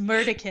name is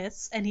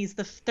Murdicus, and he's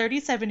the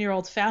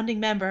 37-year-old founding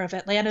member of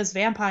Atlanta's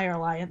Vampire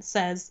Alliance,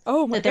 says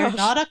that they're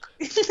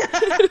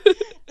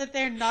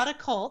not a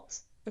cult.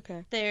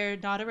 Okay. They're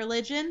not a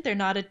religion. They're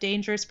not a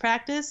dangerous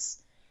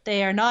practice.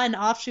 They are not an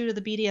offshoot of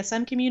the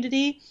BDSM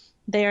community.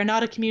 They are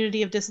not a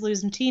community of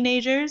disillusioned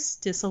teenagers,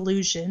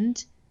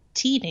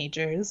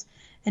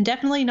 and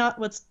definitely not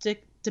what's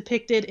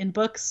depicted in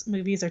books,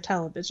 movies, or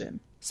television.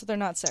 So they're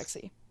not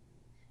sexy.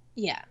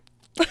 Yeah.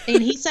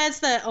 And he says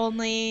that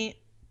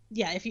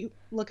if you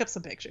look up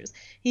some pictures,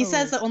 he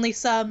says that only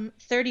some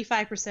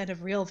 35%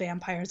 of real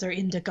vampires are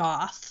into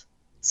goth.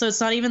 So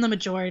it's not even the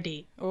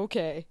majority.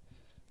 Okay.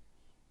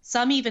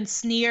 Some even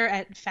sneer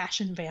at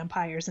fashion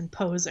vampires and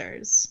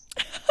posers.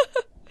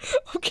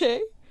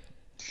 Okay.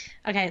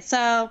 Okay,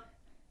 so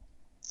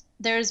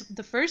there's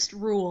the first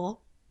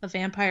rule of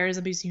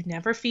vampirism is you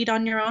never feed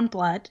on your own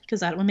blood because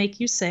that will make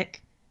you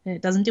sick and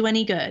it doesn't do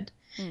any good.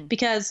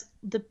 Because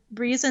the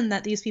reason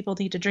that these people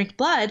need to drink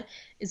blood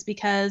is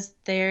because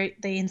they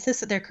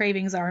insist that their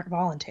cravings aren't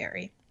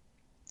voluntary.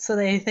 So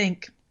they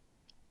think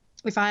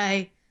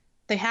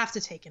they have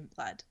to take in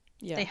blood.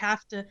 Yeah. They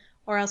have to,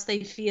 or else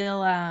they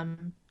feel,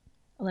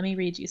 let me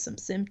read you some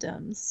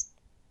symptoms.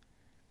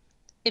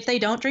 If they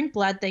don't drink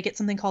blood, they get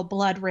something called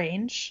blood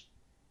rage.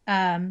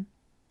 Blood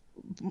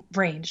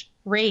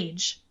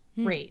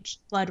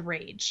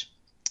rage.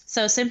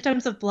 So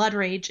symptoms of blood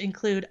rage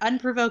include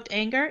unprovoked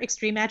anger,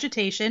 extreme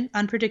agitation,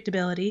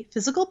 unpredictability,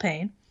 physical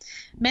pain,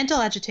 mental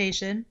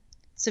agitation,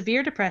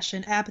 severe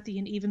depression, apathy,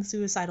 and even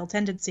suicidal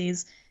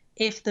tendencies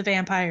if the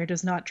vampire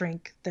does not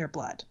drink their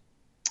blood.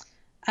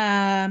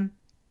 So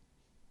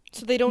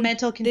they don't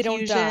mental confusion. They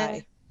don't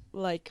die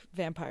like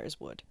vampires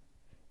would.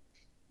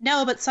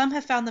 No, but some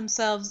have found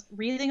themselves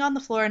writhing on the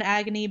floor in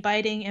agony,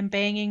 biting and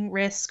banging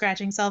wrists,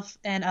 scratching self,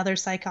 and other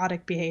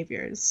psychotic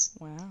behaviors.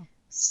 Wow.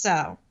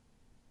 So,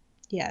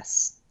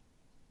 yes.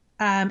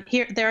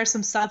 Here, there are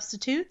some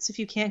substitutes if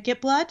you can't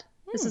get blood.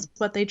 This is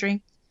what they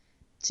drink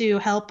to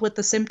help with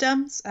the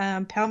symptoms.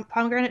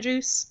 Pomegranate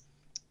juice,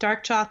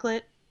 dark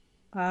chocolate,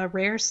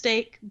 rare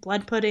steak,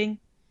 blood pudding,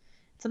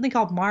 something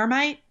called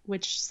Marmite,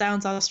 which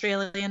sounds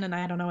Australian, and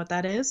I don't know what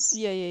that is.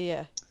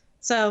 Yeah.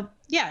 So,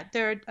 yeah,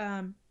 there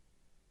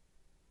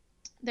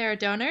are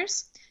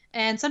donors,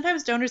 and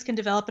sometimes donors can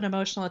develop an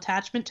emotional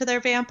attachment to their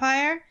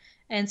vampire,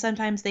 and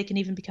sometimes they can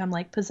even become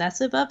like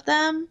possessive of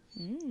them.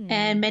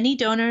 And many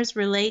donors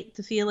relate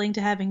the feeling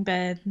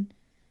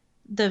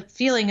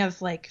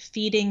of like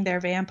feeding their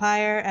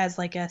vampire as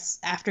like a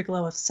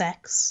afterglow of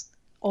sex,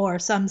 or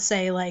some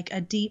say like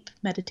a deep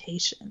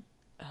meditation.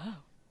 Oh.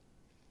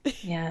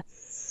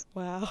 Yes.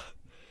 Wow.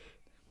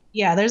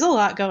 Yeah, there's a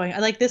lot going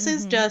on. Like this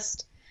is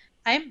just,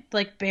 I'm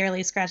like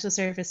barely scratched the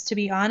surface, to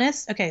be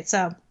honest. Okay,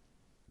 so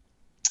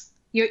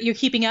you're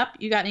keeping up?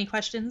 You got any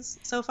questions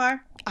so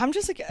far? I'm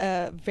just like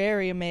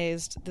very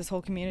amazed this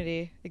whole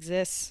community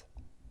exists.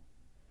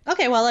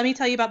 Okay, well, let me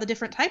tell you about the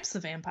different types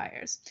of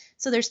vampires.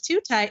 So there's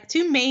two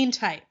main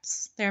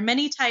types. There are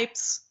many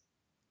types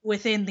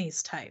within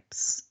these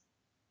types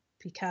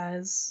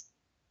because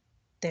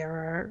there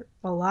are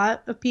a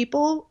lot of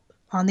people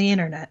on the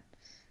internet.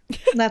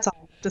 That's all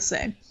I have to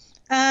say.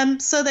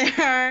 So there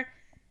are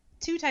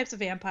two types of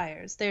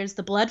vampires. There's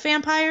the blood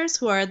vampires,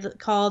 who are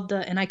called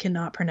the, and I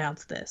cannot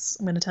pronounce this.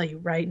 I'm going to tell you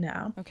right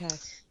now. Okay.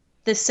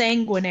 The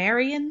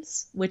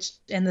sanguinarians,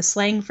 and the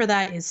slang for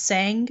that is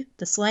sang.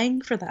 The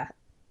slang for that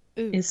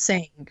is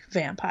sang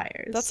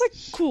vampires. That's like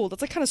cool.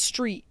 That's like kind of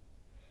street.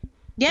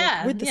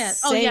 Yeah. Like, with the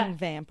sang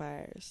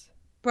vampires.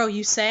 Bro,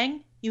 you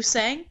sang? You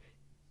sang?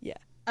 Yeah.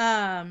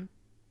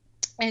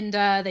 And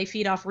they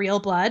feed off real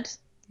blood.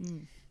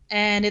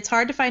 And it's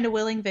hard to find a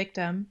willing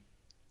victim.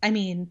 I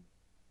mean,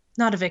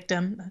 not a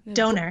victim, a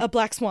donor. A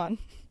black swan.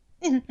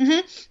 I'm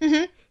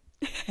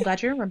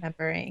glad you're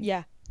remembering.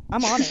 Yeah,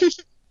 I'm on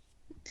it.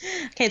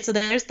 Okay, so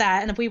there's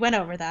that, and we went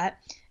over that.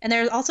 And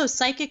there's also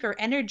psychic or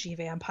energy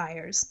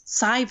vampires,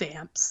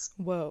 Psyvamps.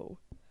 Whoa.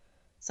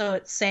 So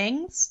it's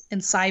Sangs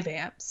and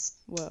Psyvamps.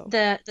 Whoa.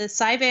 The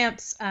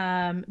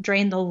Psyvamps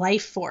drain the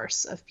life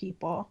force of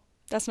people.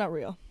 That's not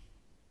real.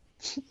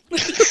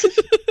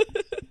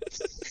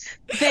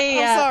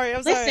 I'm sorry.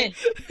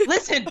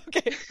 Listen.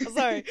 Okay, I'm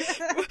sorry.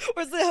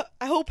 Where's the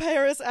Hope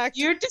Harris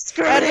You're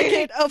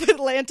discriminating. advocate of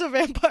Atlanta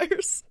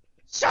vampires?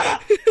 Shut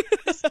up.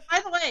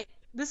 By the way,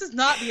 this is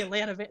not the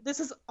Atlanta. This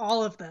is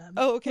all of them.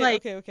 Oh, okay,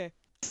 like, okay.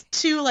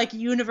 Two like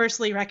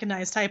universally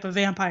recognized type of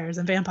vampires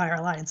and vampire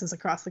alliances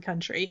across the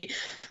country.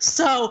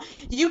 So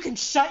you can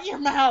shut your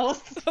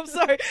mouth. I'm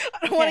sorry.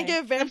 I don't want to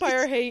get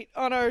vampire hate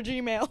on our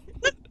Gmail.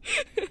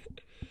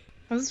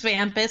 It was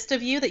vampist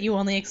of you that you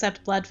only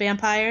accept blood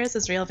vampires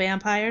as real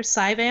vampires.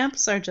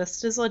 Psyvamps are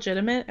just as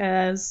legitimate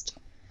as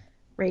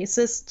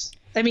racist.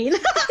 I mean,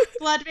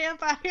 blood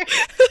vampires.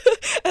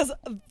 As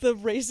the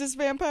racist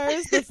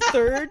vampires, the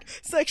third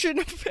section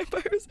of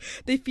vampires,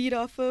 they feed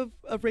off of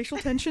racial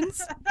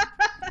tensions.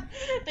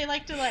 They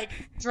like to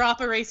drop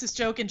a racist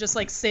joke and just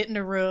sit in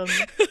a room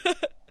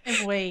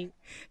and wait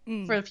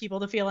for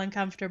people to feel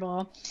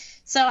uncomfortable.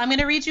 So I'm going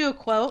to read you a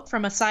quote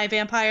from a Psy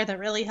vampire that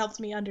really helps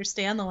me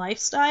understand the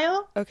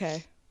lifestyle.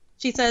 Okay.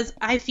 She says,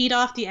 "I feed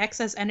off the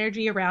excess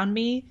energy around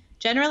me,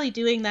 generally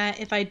doing that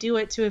if I do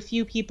it to a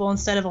few people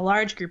instead of a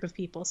large group of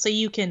people." So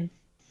you can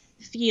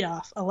feed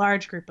off a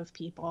large group of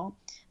people.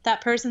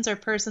 That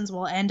persons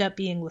will end up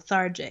being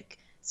lethargic.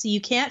 So you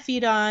can't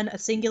feed on a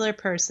singular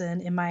person,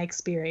 in my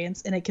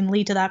experience, and it can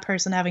lead to that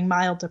person having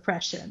mild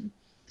depression.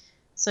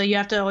 So you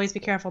have to always be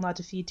careful not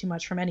to feed too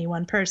much from any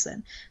one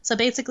person. So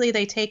basically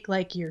they take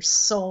your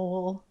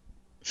soul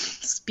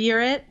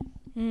spirit.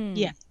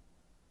 Yeah.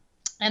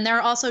 And there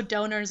are also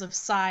donors of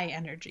psi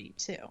energy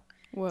too.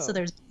 Whoa. So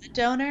there's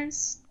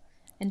donors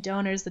and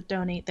donors that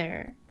donate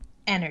their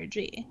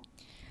energy.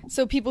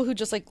 So people who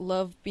just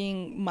love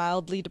being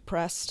mildly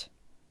depressed.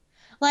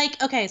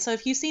 Okay, so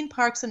if you've seen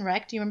Parks and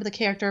Rec, do you remember the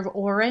character of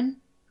Oren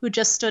who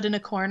just stood in a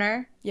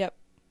corner? Yep.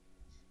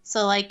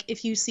 So,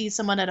 if you see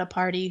someone at a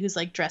party who's,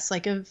 dressed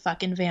like a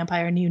fucking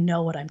vampire and you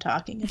know what I'm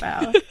talking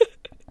about.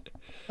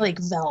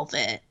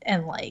 Velvet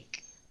and,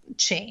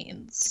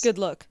 chains. It's a good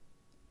look.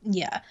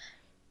 Yeah.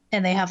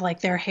 And they have,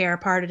 their hair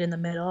parted in the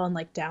middle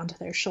and, down to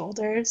their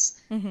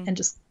shoulders and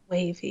just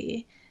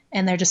wavy.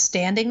 And they're just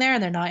standing there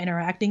and they're not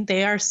interacting.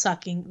 They're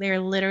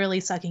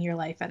literally sucking your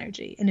life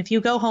energy. And if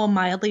you go home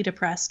mildly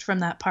depressed from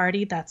that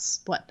party,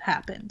 that's what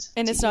happened.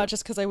 And it's not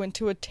just because I went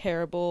to a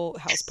terrible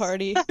house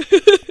party.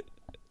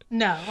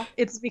 No,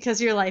 it's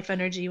because your life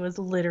energy was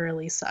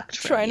literally sucked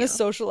from Trying you. to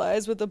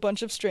socialize with a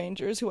bunch of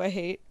strangers who I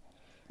hate.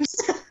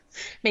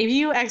 Maybe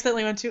you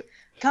accidentally went to...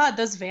 God,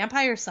 those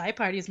vampire psi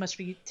parties must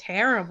be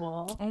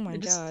terrible. Oh my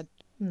god.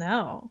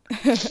 No.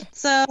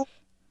 So,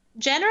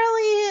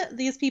 generally,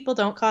 these people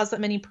don't cause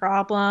that many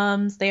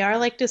problems. They are,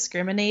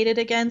 discriminated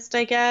against,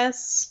 I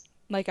guess.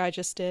 Like I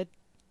just did.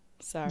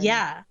 Sorry.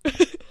 Yeah.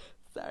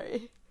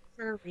 Sorry.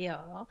 For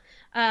real.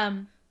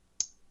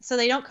 So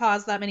they don't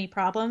cause that many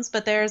problems,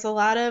 but there's a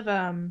lot of,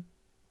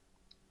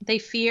 they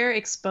fear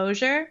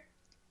exposure.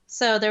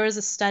 So there was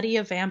a study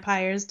of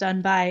vampires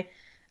done by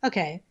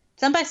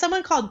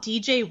someone called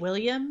DJ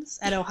Williams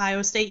at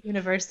Ohio State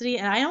University,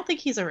 and I don't think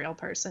he's a real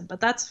person,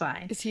 but that's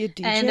fine. Is he a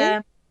DJ?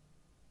 And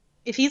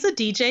if he's a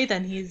DJ,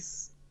 then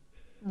he's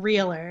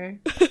realer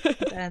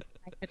than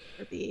I could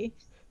ever be.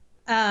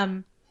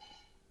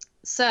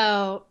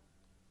 So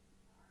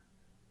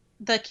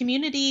the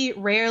community of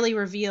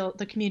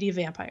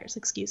vampires,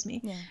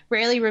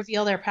 rarely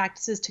reveal their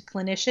practices to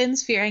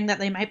clinicians, fearing that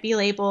they might be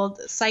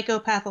labeled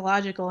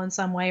psychopathological in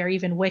some way or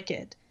even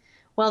wicked.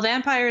 While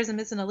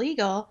vampirism isn't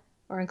illegal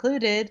or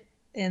included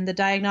in the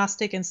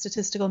Diagnostic and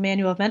Statistical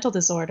Manual of Mental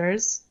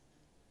Disorders,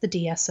 the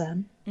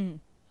DSM.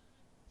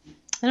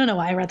 I don't know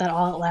why I read that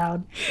all out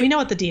loud. We know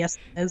what the DSM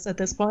is at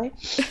this point.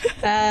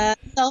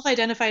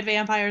 Self-identified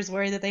vampires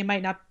worry that they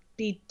might not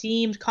be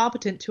deemed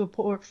competent to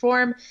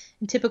perform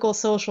in typical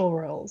social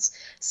roles.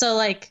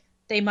 So,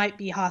 they might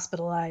be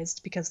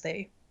hospitalized because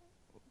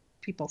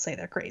people say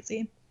they're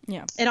crazy.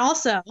 Yeah. And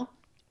also,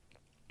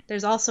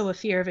 there's also a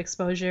fear of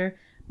exposure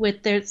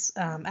with there's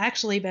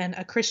actually been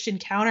a Christian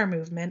counter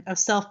movement of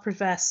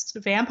self-professed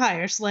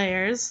vampire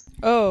slayers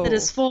that Oh,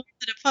 is formed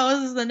that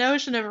opposes the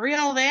notion of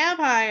real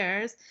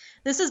vampires.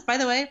 This is, by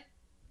the way,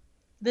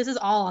 this is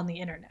all on the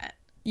internet.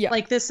 yeah,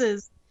 Like this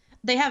is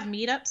they have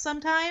meetups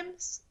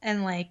sometimes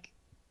and like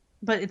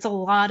but it's a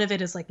lot of it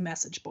is like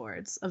message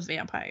boards of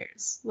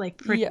vampires.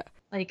 yeah.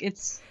 Like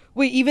it's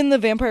Wait, even the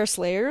vampire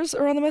slayers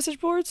are on the message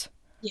boards?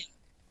 yeah.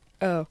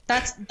 Oh,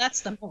 That's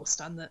the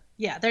most on the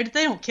yeah, they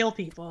don't kill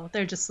people.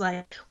 They're just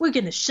like, we're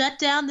gonna shut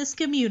down this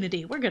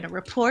community. We're gonna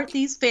report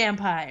these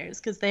vampires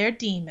because they're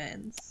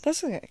demons.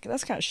 that's kind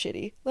of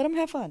shitty. Let them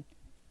have fun.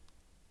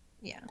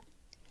 Yeah.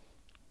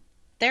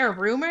 There are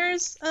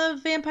rumors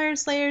of vampire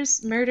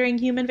slayers murdering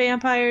human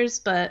vampires,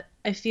 but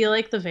I feel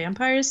like the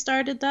vampires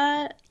started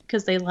that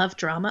because they love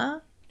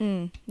drama.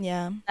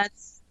 Yeah.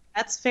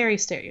 That's very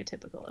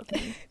stereotypical of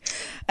me.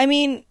 I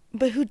mean,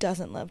 but who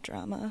doesn't love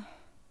drama?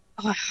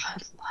 Oh, I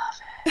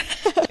love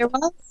it. There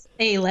was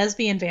a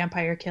lesbian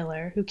vampire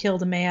killer who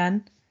killed a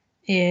man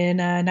in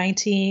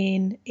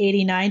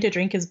 1989 to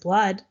drink his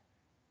blood,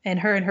 and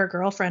her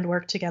girlfriend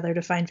worked together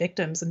to find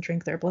victims and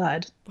drink their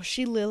blood. Was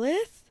she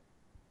Lilith?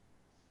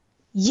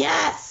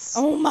 Yes!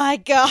 Oh my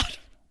god.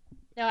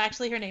 No,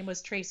 actually, her name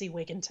was Tracy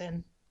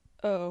Wigginton.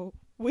 Oh,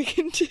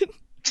 Wigginton.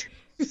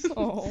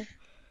 Oh.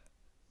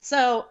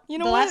 So, You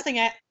know the what? last thing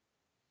I...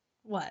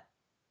 What?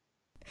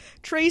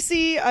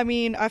 Tracy, I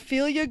mean, I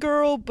feel you,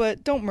 girl,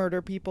 but don't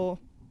murder people.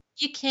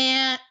 You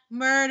can't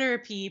murder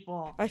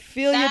people. I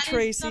feel you, That is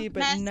Tracy, the but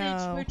message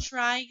no. we're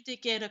trying to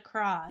get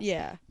across.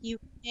 Yeah, You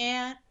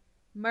can't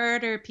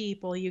murder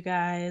people, you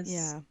guys.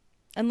 yeah.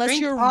 Unless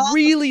Drink you're all-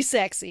 really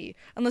sexy.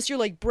 Unless you're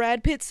like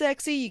Brad Pitt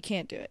sexy, you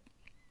can't do it.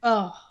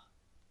 Oh.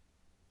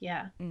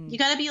 Yeah. Mm. You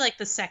gotta be like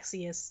the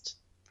sexiest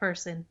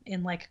person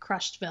in like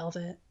crushed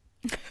velvet.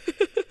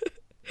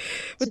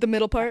 With the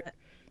middle part?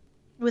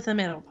 With the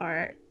middle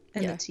part.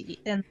 And Yeah. the teeth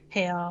and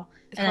pale.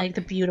 And like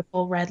the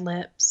beautiful red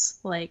lips.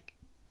 Like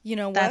You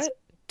know That's- what?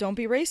 Don't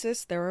be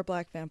racist. There are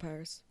black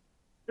vampires.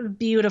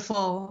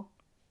 beautiful.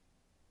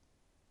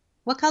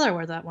 What color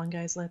were that one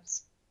guy's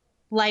lips?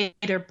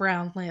 Lighter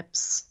brown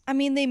lips. I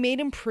mean, they made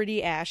him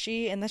pretty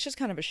ashy, and that's just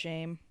kind of a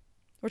shame.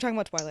 We're talking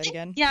about Twilight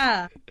again.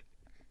 Yeah.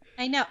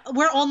 I know.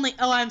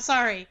 Oh, I'm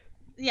sorry.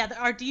 Yeah,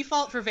 our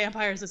default for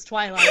vampires is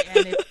Twilight,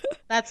 and if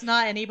that's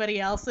not anybody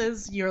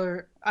else's,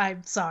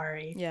 I'm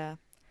sorry. Yeah.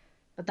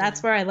 But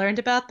that's where I learned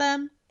about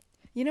them.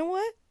 You know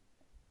what?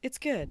 It's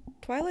good.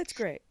 Twilight's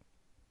great.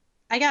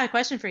 I got a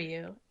question for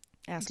you.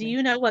 Ask Do me.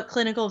 you know what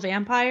clinical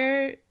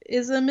vampirism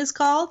is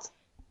called?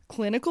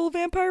 Clinical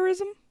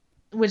vampirism?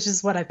 Which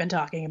is what I've been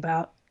talking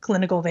about.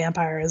 Clinical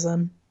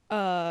vampirism.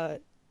 Uh,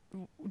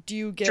 do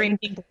you get...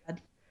 Drinking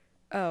blood.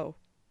 Oh.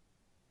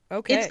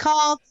 Okay. It's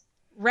called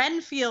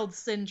Renfield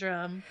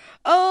syndrome.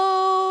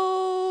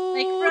 Oh,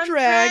 Like from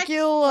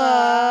Dracula.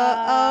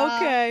 Dracula.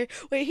 Okay.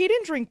 Wait, he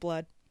didn't drink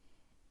blood.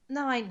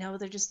 No, I know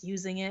they're just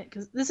using it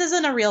because this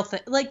isn't a real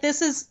thing. Like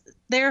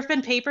there have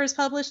been papers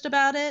published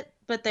about it,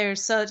 but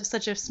there's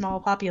such a small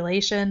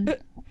population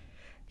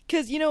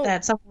Because, you know,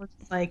 that someone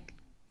was like,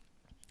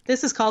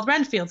 "This is called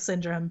Renfield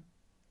syndrome,"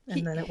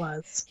 and then it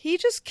was. he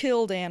just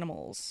killed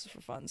animals for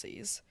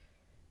funsies.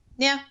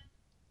 Yeah,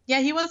 yeah,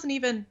 he wasn't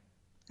even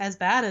as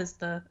bad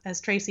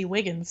as Tracy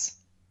Wiggins.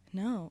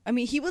 No. I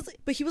mean, he was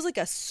like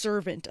a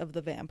servant of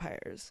the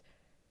vampires.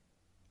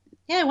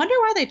 Yeah, I wonder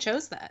why they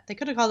chose that. They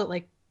could have called it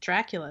like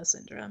Dracula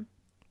syndrome.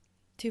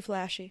 Too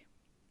flashy.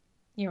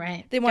 You're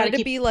right. They wanted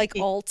to be like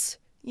alt,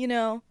 you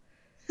know?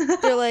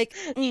 They're like,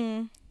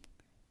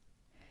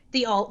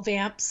 the alt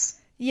vamps.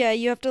 yeah,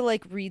 you have to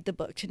like read the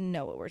book to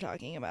know what we're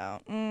talking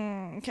about.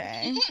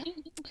 Okay.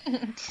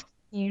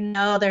 You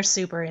know they're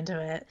super into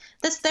it.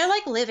 They're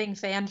like living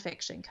fan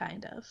fiction,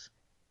 kind of.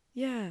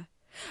 Yeah.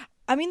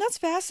 I mean, that's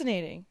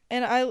fascinating.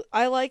 And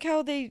I like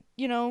how they,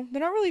 you know,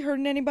 they're not really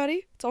hurting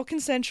anybody. It's all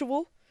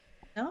consensual.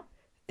 No,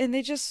 And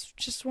they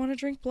just want to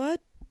drink blood.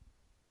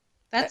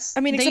 that's.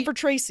 I mean, they except for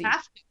Tracy.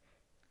 have to.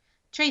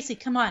 Tracy,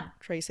 come on.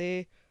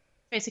 Tracy.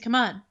 Tracy, come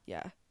on.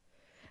 Yeah.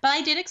 But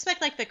I did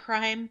expect like the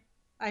crime,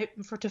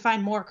 to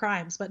find more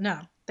crimes, but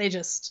no, they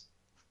just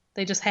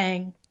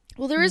hang.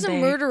 Well, there is a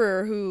They-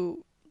 murderer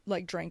who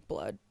like drank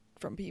blood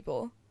from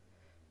people.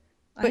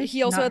 But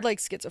he also had like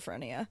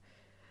schizophrenia.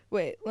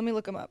 Wait, let me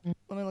look him up.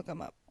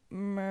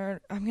 I'm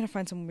gonna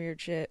find some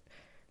weird shit.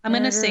 I'm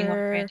gonna sing what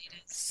Murder, Brandy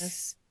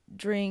does.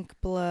 Drink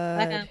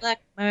Black blood. on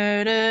black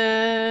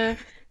murder,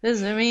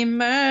 misery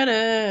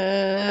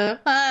murder.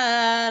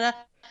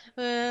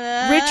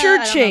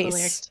 Richard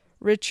Chase.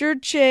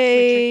 Richard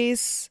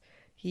Chase.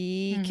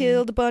 He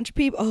killed a bunch of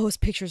people. Oh, his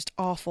picture's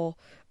awful.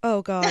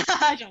 Oh god.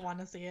 I don't want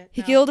to see it.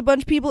 He no. killed a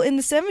bunch of people in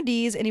the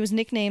 70s, and he was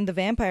nicknamed the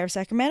Vampire of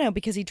Sacramento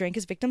because he drank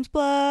his victims'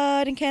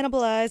 blood and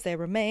cannibalized their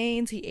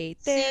remains. He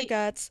ate their See,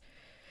 guts.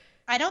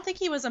 I don't think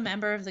he was a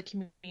member of the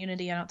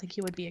community. I don't think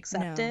he would be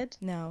accepted.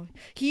 No.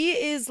 He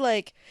is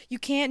like, you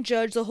can't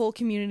judge the whole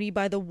community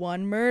by the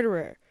one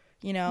murderer.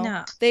 You know?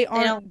 No, They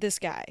don't. aren't this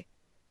guy.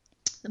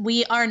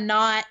 We are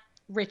not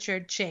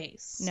Richard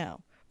Chase.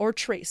 No. Or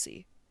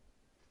Tracy.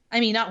 I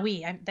mean, not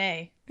we.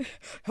 They.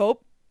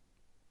 Hope.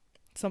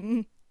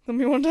 Something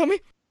you want to tell me?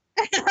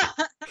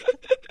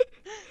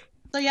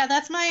 So yeah,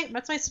 that's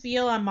my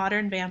spiel on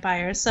modern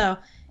vampires. So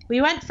we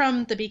went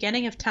from the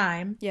beginning of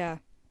time, Yeah.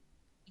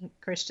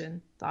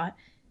 Christian thought,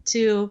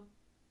 to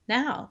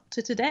now,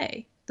 to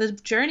today, the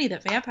journey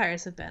that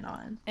vampires have been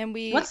on. And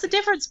What's the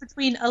difference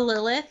between a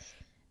Lilith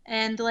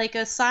and like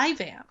a Psy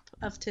vamp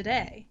of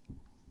today?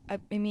 I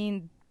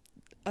mean,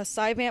 a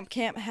Psyvamp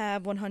can't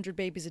have 100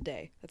 babies a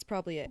day. That's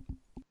probably it.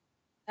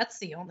 That's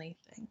the only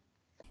thing.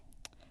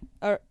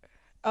 All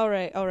all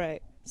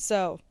right.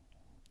 So,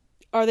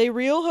 are they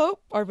real,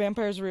 Hope? Are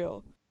vampires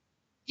real?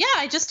 Yeah,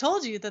 I just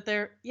told you that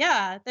they're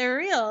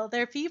real.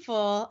 They're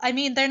people. I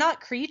mean, they're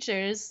not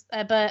creatures,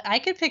 but I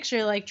could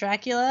picture like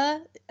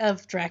Dracula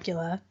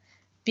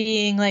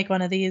being like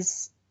one of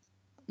these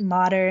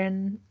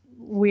modern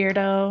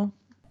weirdo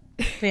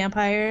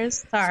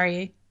vampires.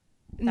 Sorry,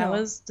 that No.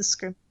 was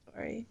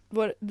discriminatory.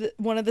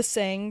 One of the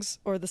Sangs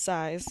or the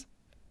Sais?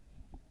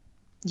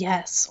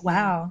 Yes, Yeah.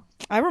 wow.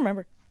 I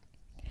remember.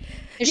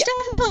 There should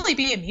definitely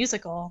be a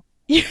musical.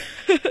 Yeah.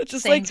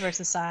 Just like Sangs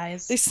versus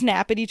Sighs. they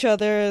snap at each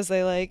other as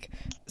they like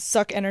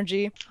suck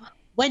energy.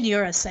 When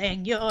you're a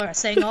saying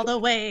all the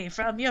way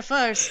from your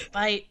first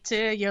bite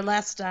to your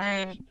last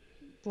dying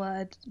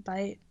blood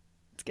bite.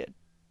 It's good.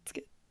 It's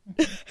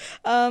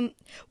good.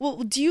 Well,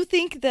 do you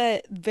think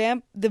that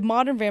the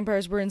modern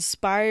vampires were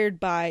inspired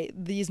by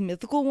these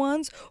mythical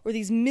ones, or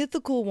these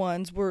mythical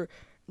ones were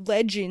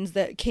legends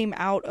that came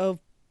out of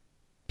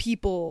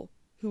people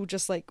who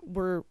just like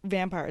were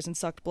vampires and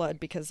sucked blood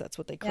because that's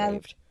what they Yeah,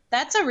 craved?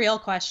 that's a real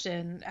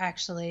question,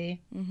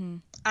 actually. Mm-hmm.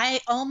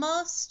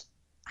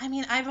 I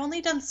mean, I've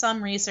only done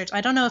some research. I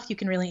don't know if you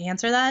can really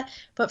answer that,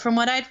 but from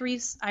what I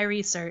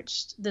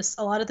researched,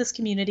 a lot of this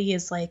community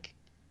is like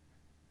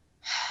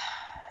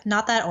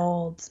not that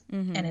old,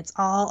 Mm-hmm. and it's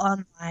all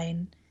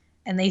online,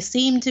 and they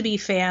seem to be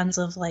fans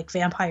of like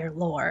vampire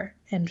lore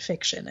and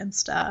fiction and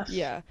stuff.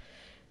 Yeah.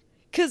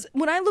 Because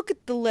when I look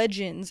at the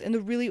legends and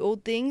the really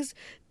old things,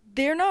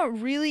 they're not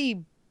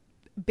really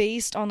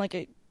based on like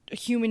a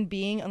human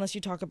being unless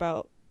you talk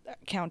about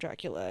Count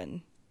Dracula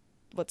and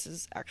what's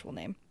his actual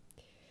name?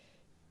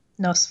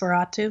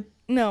 Nosferatu.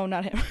 No,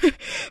 not him.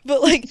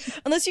 But like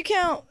unless you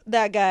count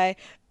that guy,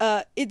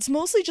 it's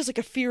mostly just like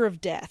a fear of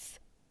death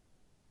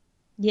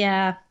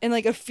Yeah. and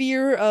like a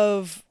fear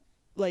of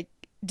like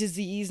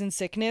disease and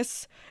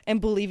sickness and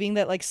believing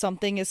that like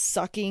something is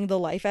sucking the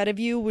life out of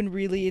you when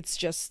really it's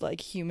just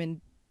like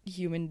human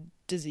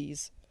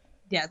disease.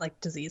 Yeah, like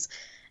disease.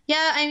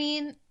 Yeah, I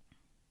mean,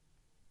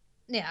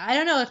 yeah, I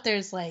don't know if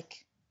there's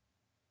like,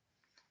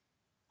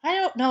 I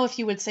don't know if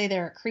you would say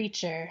they're a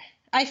creature.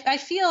 I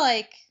feel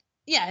like,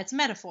 yeah, it's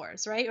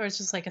metaphors, right? Or it's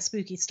just like a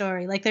spooky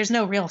story. Like there's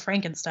no real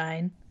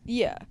Frankenstein.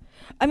 Yeah.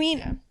 I mean,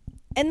 Yeah.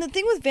 and the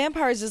thing with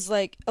vampires is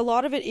like a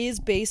lot of it is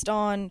based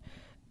on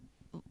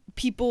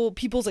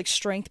people's like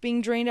strength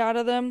being drained out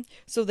of them,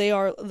 so they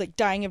are like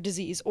dying of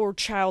disease or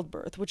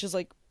childbirth, which is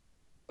like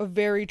a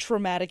very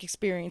traumatic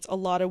experience. A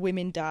lot of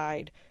women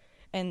died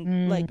and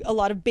Mm, like a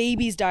lot of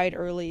babies died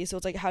early, so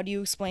it's like how do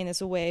you explain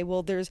this away?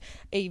 Well, there's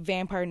a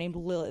vampire named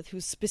Lilith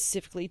who's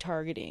specifically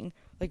targeting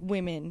like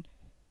women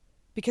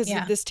because of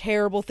yeah. this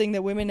terrible thing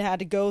that women had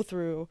to go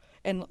through,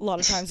 and a lot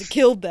of times it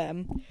killed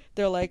them.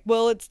 They're like,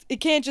 well, it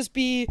can't just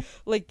be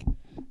like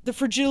the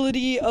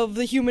fragility of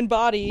the human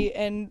body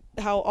and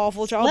how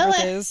awful childbirth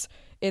Lilith. is.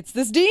 It's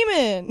this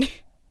demon.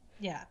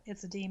 Yeah,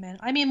 it's a demon.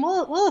 I mean,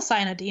 we'll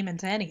assign a demon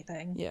to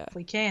anything Yeah. if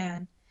we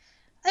can.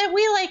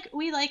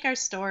 We like our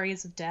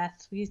stories of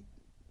death. We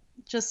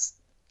just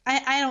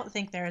I don't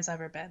think there has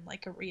ever been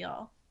like a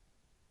real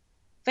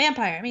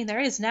vampire. I mean, there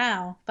is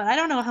now, but I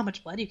don't know how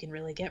much blood you can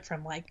really get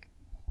from like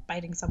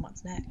biting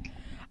someone's neck.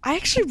 I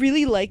actually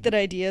really like that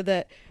idea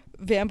that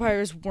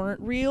vampires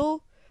weren't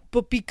real,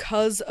 but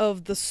because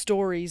of the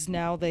stories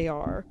now they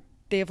are.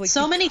 They have like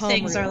So many become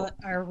things real.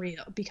 are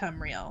real,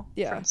 become real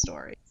Yeah. from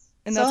stories.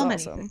 And So that's many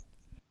awesome. things.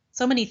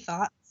 So many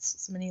thoughts,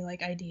 so many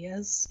like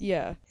ideas.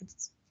 Yeah.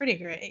 It's pretty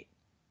great.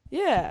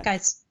 Yeah.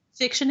 Guys,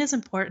 fiction is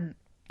important.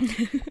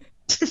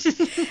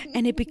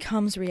 And it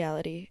becomes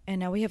reality. And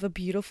now we have a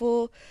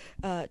beautiful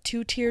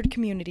two-tiered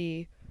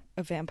community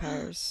of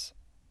vampires.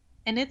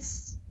 And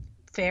it's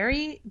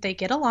they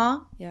get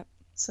along. Yep.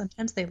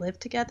 Sometimes they live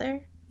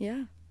together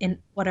Yeah. in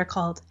what are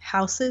called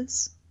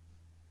houses,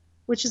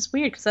 which is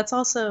weird because that's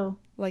also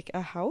Like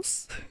a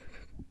house?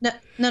 no.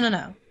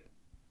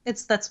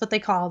 That's what they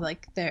call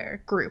like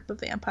their group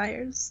of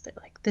vampires. They're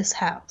like this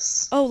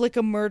house. Oh, like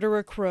a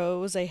murderer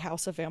crows, a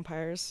house of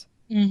vampires.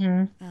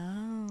 Mm-hmm.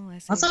 Oh, I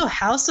see. Also,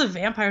 House of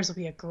Vampires would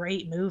be a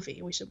great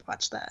movie. We should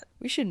watch that.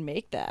 We should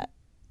make that.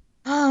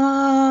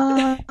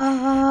 $1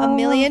 $1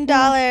 million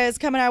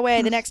coming our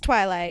way. The next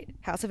Twilight,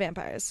 House of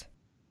Vampires.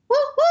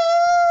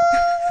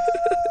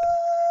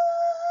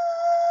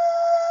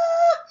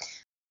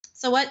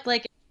 So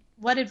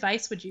what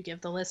advice would you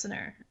give the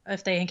listener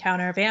if they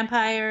encounter a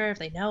vampire, if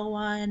they know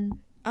one?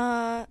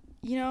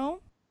 You know,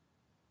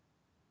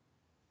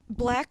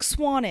 Black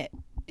Swan it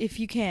if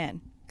you can,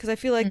 because I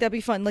feel like that'd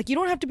be fun. Like you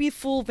don't have to be a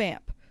full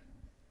vamp,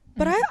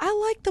 But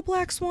I like the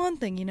Black Swan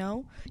thing, you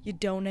know? You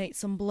donate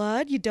some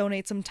blood, you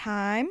donate some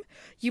time,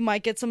 you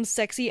might get some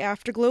sexy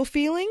afterglow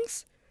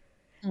feelings,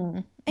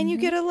 and you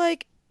get to,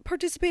 like,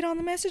 participate on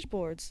the message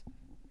boards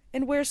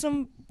and wear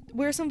some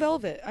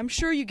velvet. I'm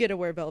sure you get to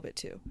wear velvet,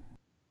 too.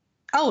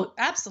 Oh,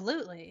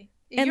 absolutely.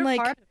 And, You're like,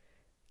 part of it.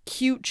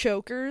 cute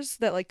chokers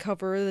that, like,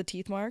 cover the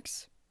teeth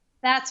marks.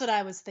 That's what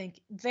I was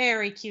thinking.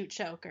 Very cute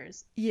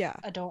chokers. Yeah.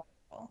 Adorable.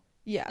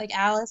 Yeah. Like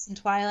Alice in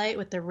Twilight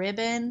with the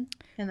ribbon.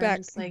 And then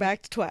just like,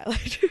 back to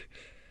Twilight.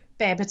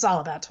 babe, it's all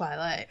about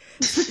Twilight.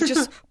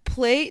 Just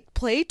play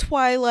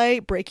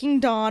Twilight, Breaking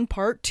Dawn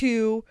Part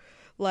 2,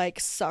 like,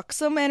 suck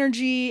some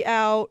energy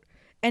out,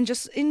 and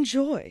just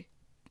enjoy.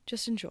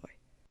 Just enjoy.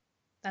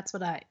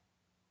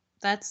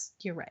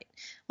 You're right.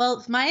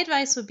 Well, my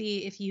advice would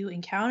be if you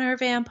encounter a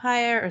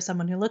vampire or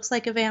someone who looks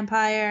like a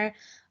vampire,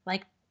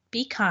 like,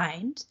 be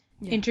kind.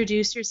 Yeah.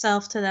 Introduce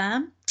yourself to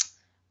them.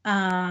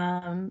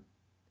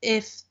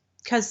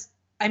 Because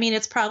I mean,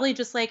 it's probably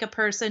just like a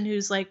person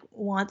who's like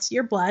wants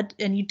your blood,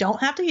 and you don't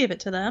have to give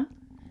it to them.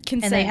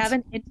 Consent. And they have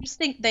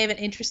an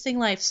interesting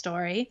life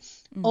story.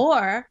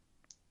 Or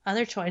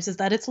other choice is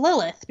that it's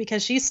Lilith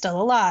because she's still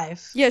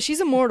alive. Yeah,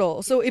 she's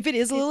immortal. So if it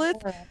is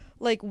Lilith,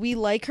 like, we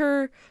like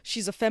her,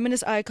 she's a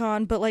feminist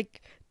icon, but,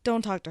 like,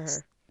 don't talk to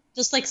her.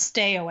 Just, like,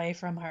 stay away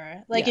from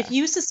her. Like, if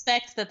you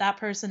suspect that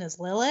person is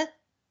Lilith,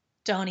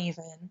 don't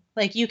even.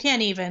 Like, you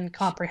can't even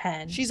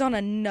comprehend. She's on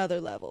another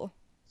level.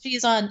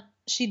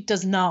 She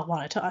does not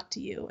want to talk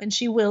to you, and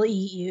she will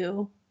eat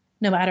you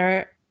no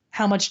matter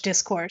how much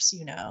discourse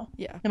you know.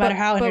 Yeah. No matter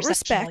how intersectional.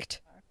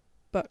 Respect.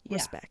 But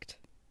respect.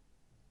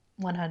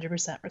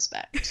 100%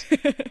 respect.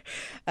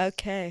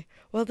 Okay.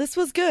 Well, this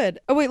was good.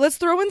 Oh, wait, let's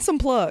throw in some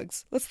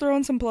plugs.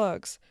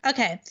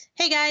 Okay.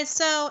 Hey, guys.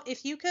 So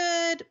if you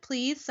could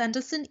please send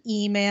us an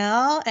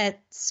email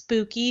at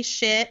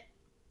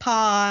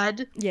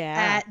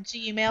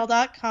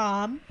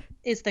spookyshitpod@gmail.com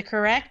is the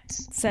correct.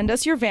 Send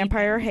us your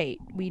vampire hate.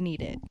 We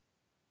need it.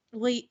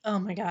 Oh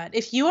my God.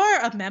 If you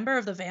are a member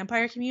of the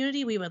vampire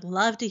community, we would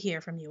love to hear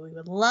from you. We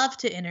would love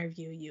to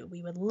interview you.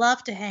 We would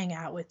love to hang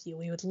out with you.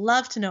 We would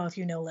love to know if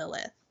you know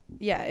Lilith.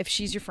 Yeah, if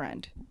she's your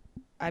friend.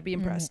 I'd be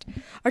impressed.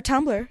 Our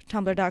Tumblr,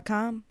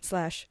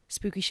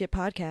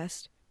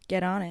 tumblr.com/spookyshitpodcast.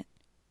 Get on it.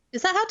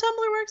 Is that how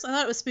Tumblr works? I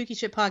thought it was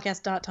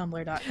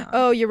spookyshitpodcast.tumblr.com.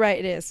 Oh, you're right.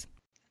 It is.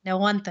 Know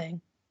one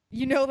thing.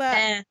 You know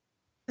that.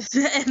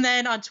 And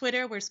then on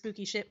Twitter, we're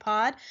Spooky Shit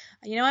Pod.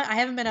 You know what? I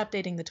haven't been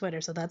updating the Twitter,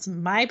 so that's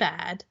my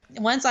bad.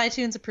 Once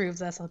iTunes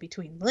approves us, I'll be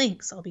tweeting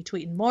links. I'll be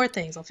tweeting more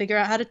things. I'll figure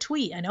out how to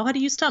tweet. I know how to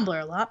use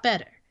Tumblr a lot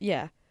better.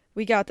 Yeah,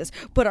 we got this.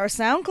 But our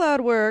SoundCloud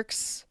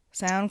works.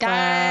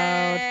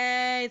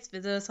 Guys,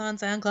 visit us on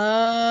SoundCloud.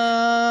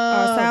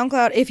 Our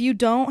SoundCloud. If you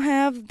don't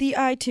have the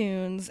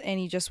iTunes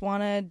and you just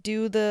want to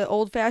do the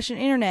old-fashioned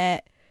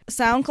internet,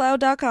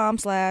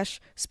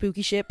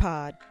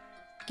 soundcloud.com/spookyshitpod.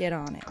 Get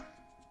on it.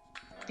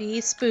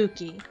 Be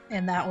spooky.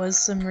 And that was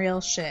some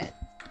real shit.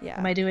 Yeah.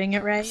 Am I doing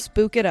it right?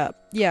 Spook it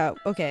up. Yeah,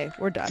 okay,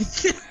 we're done.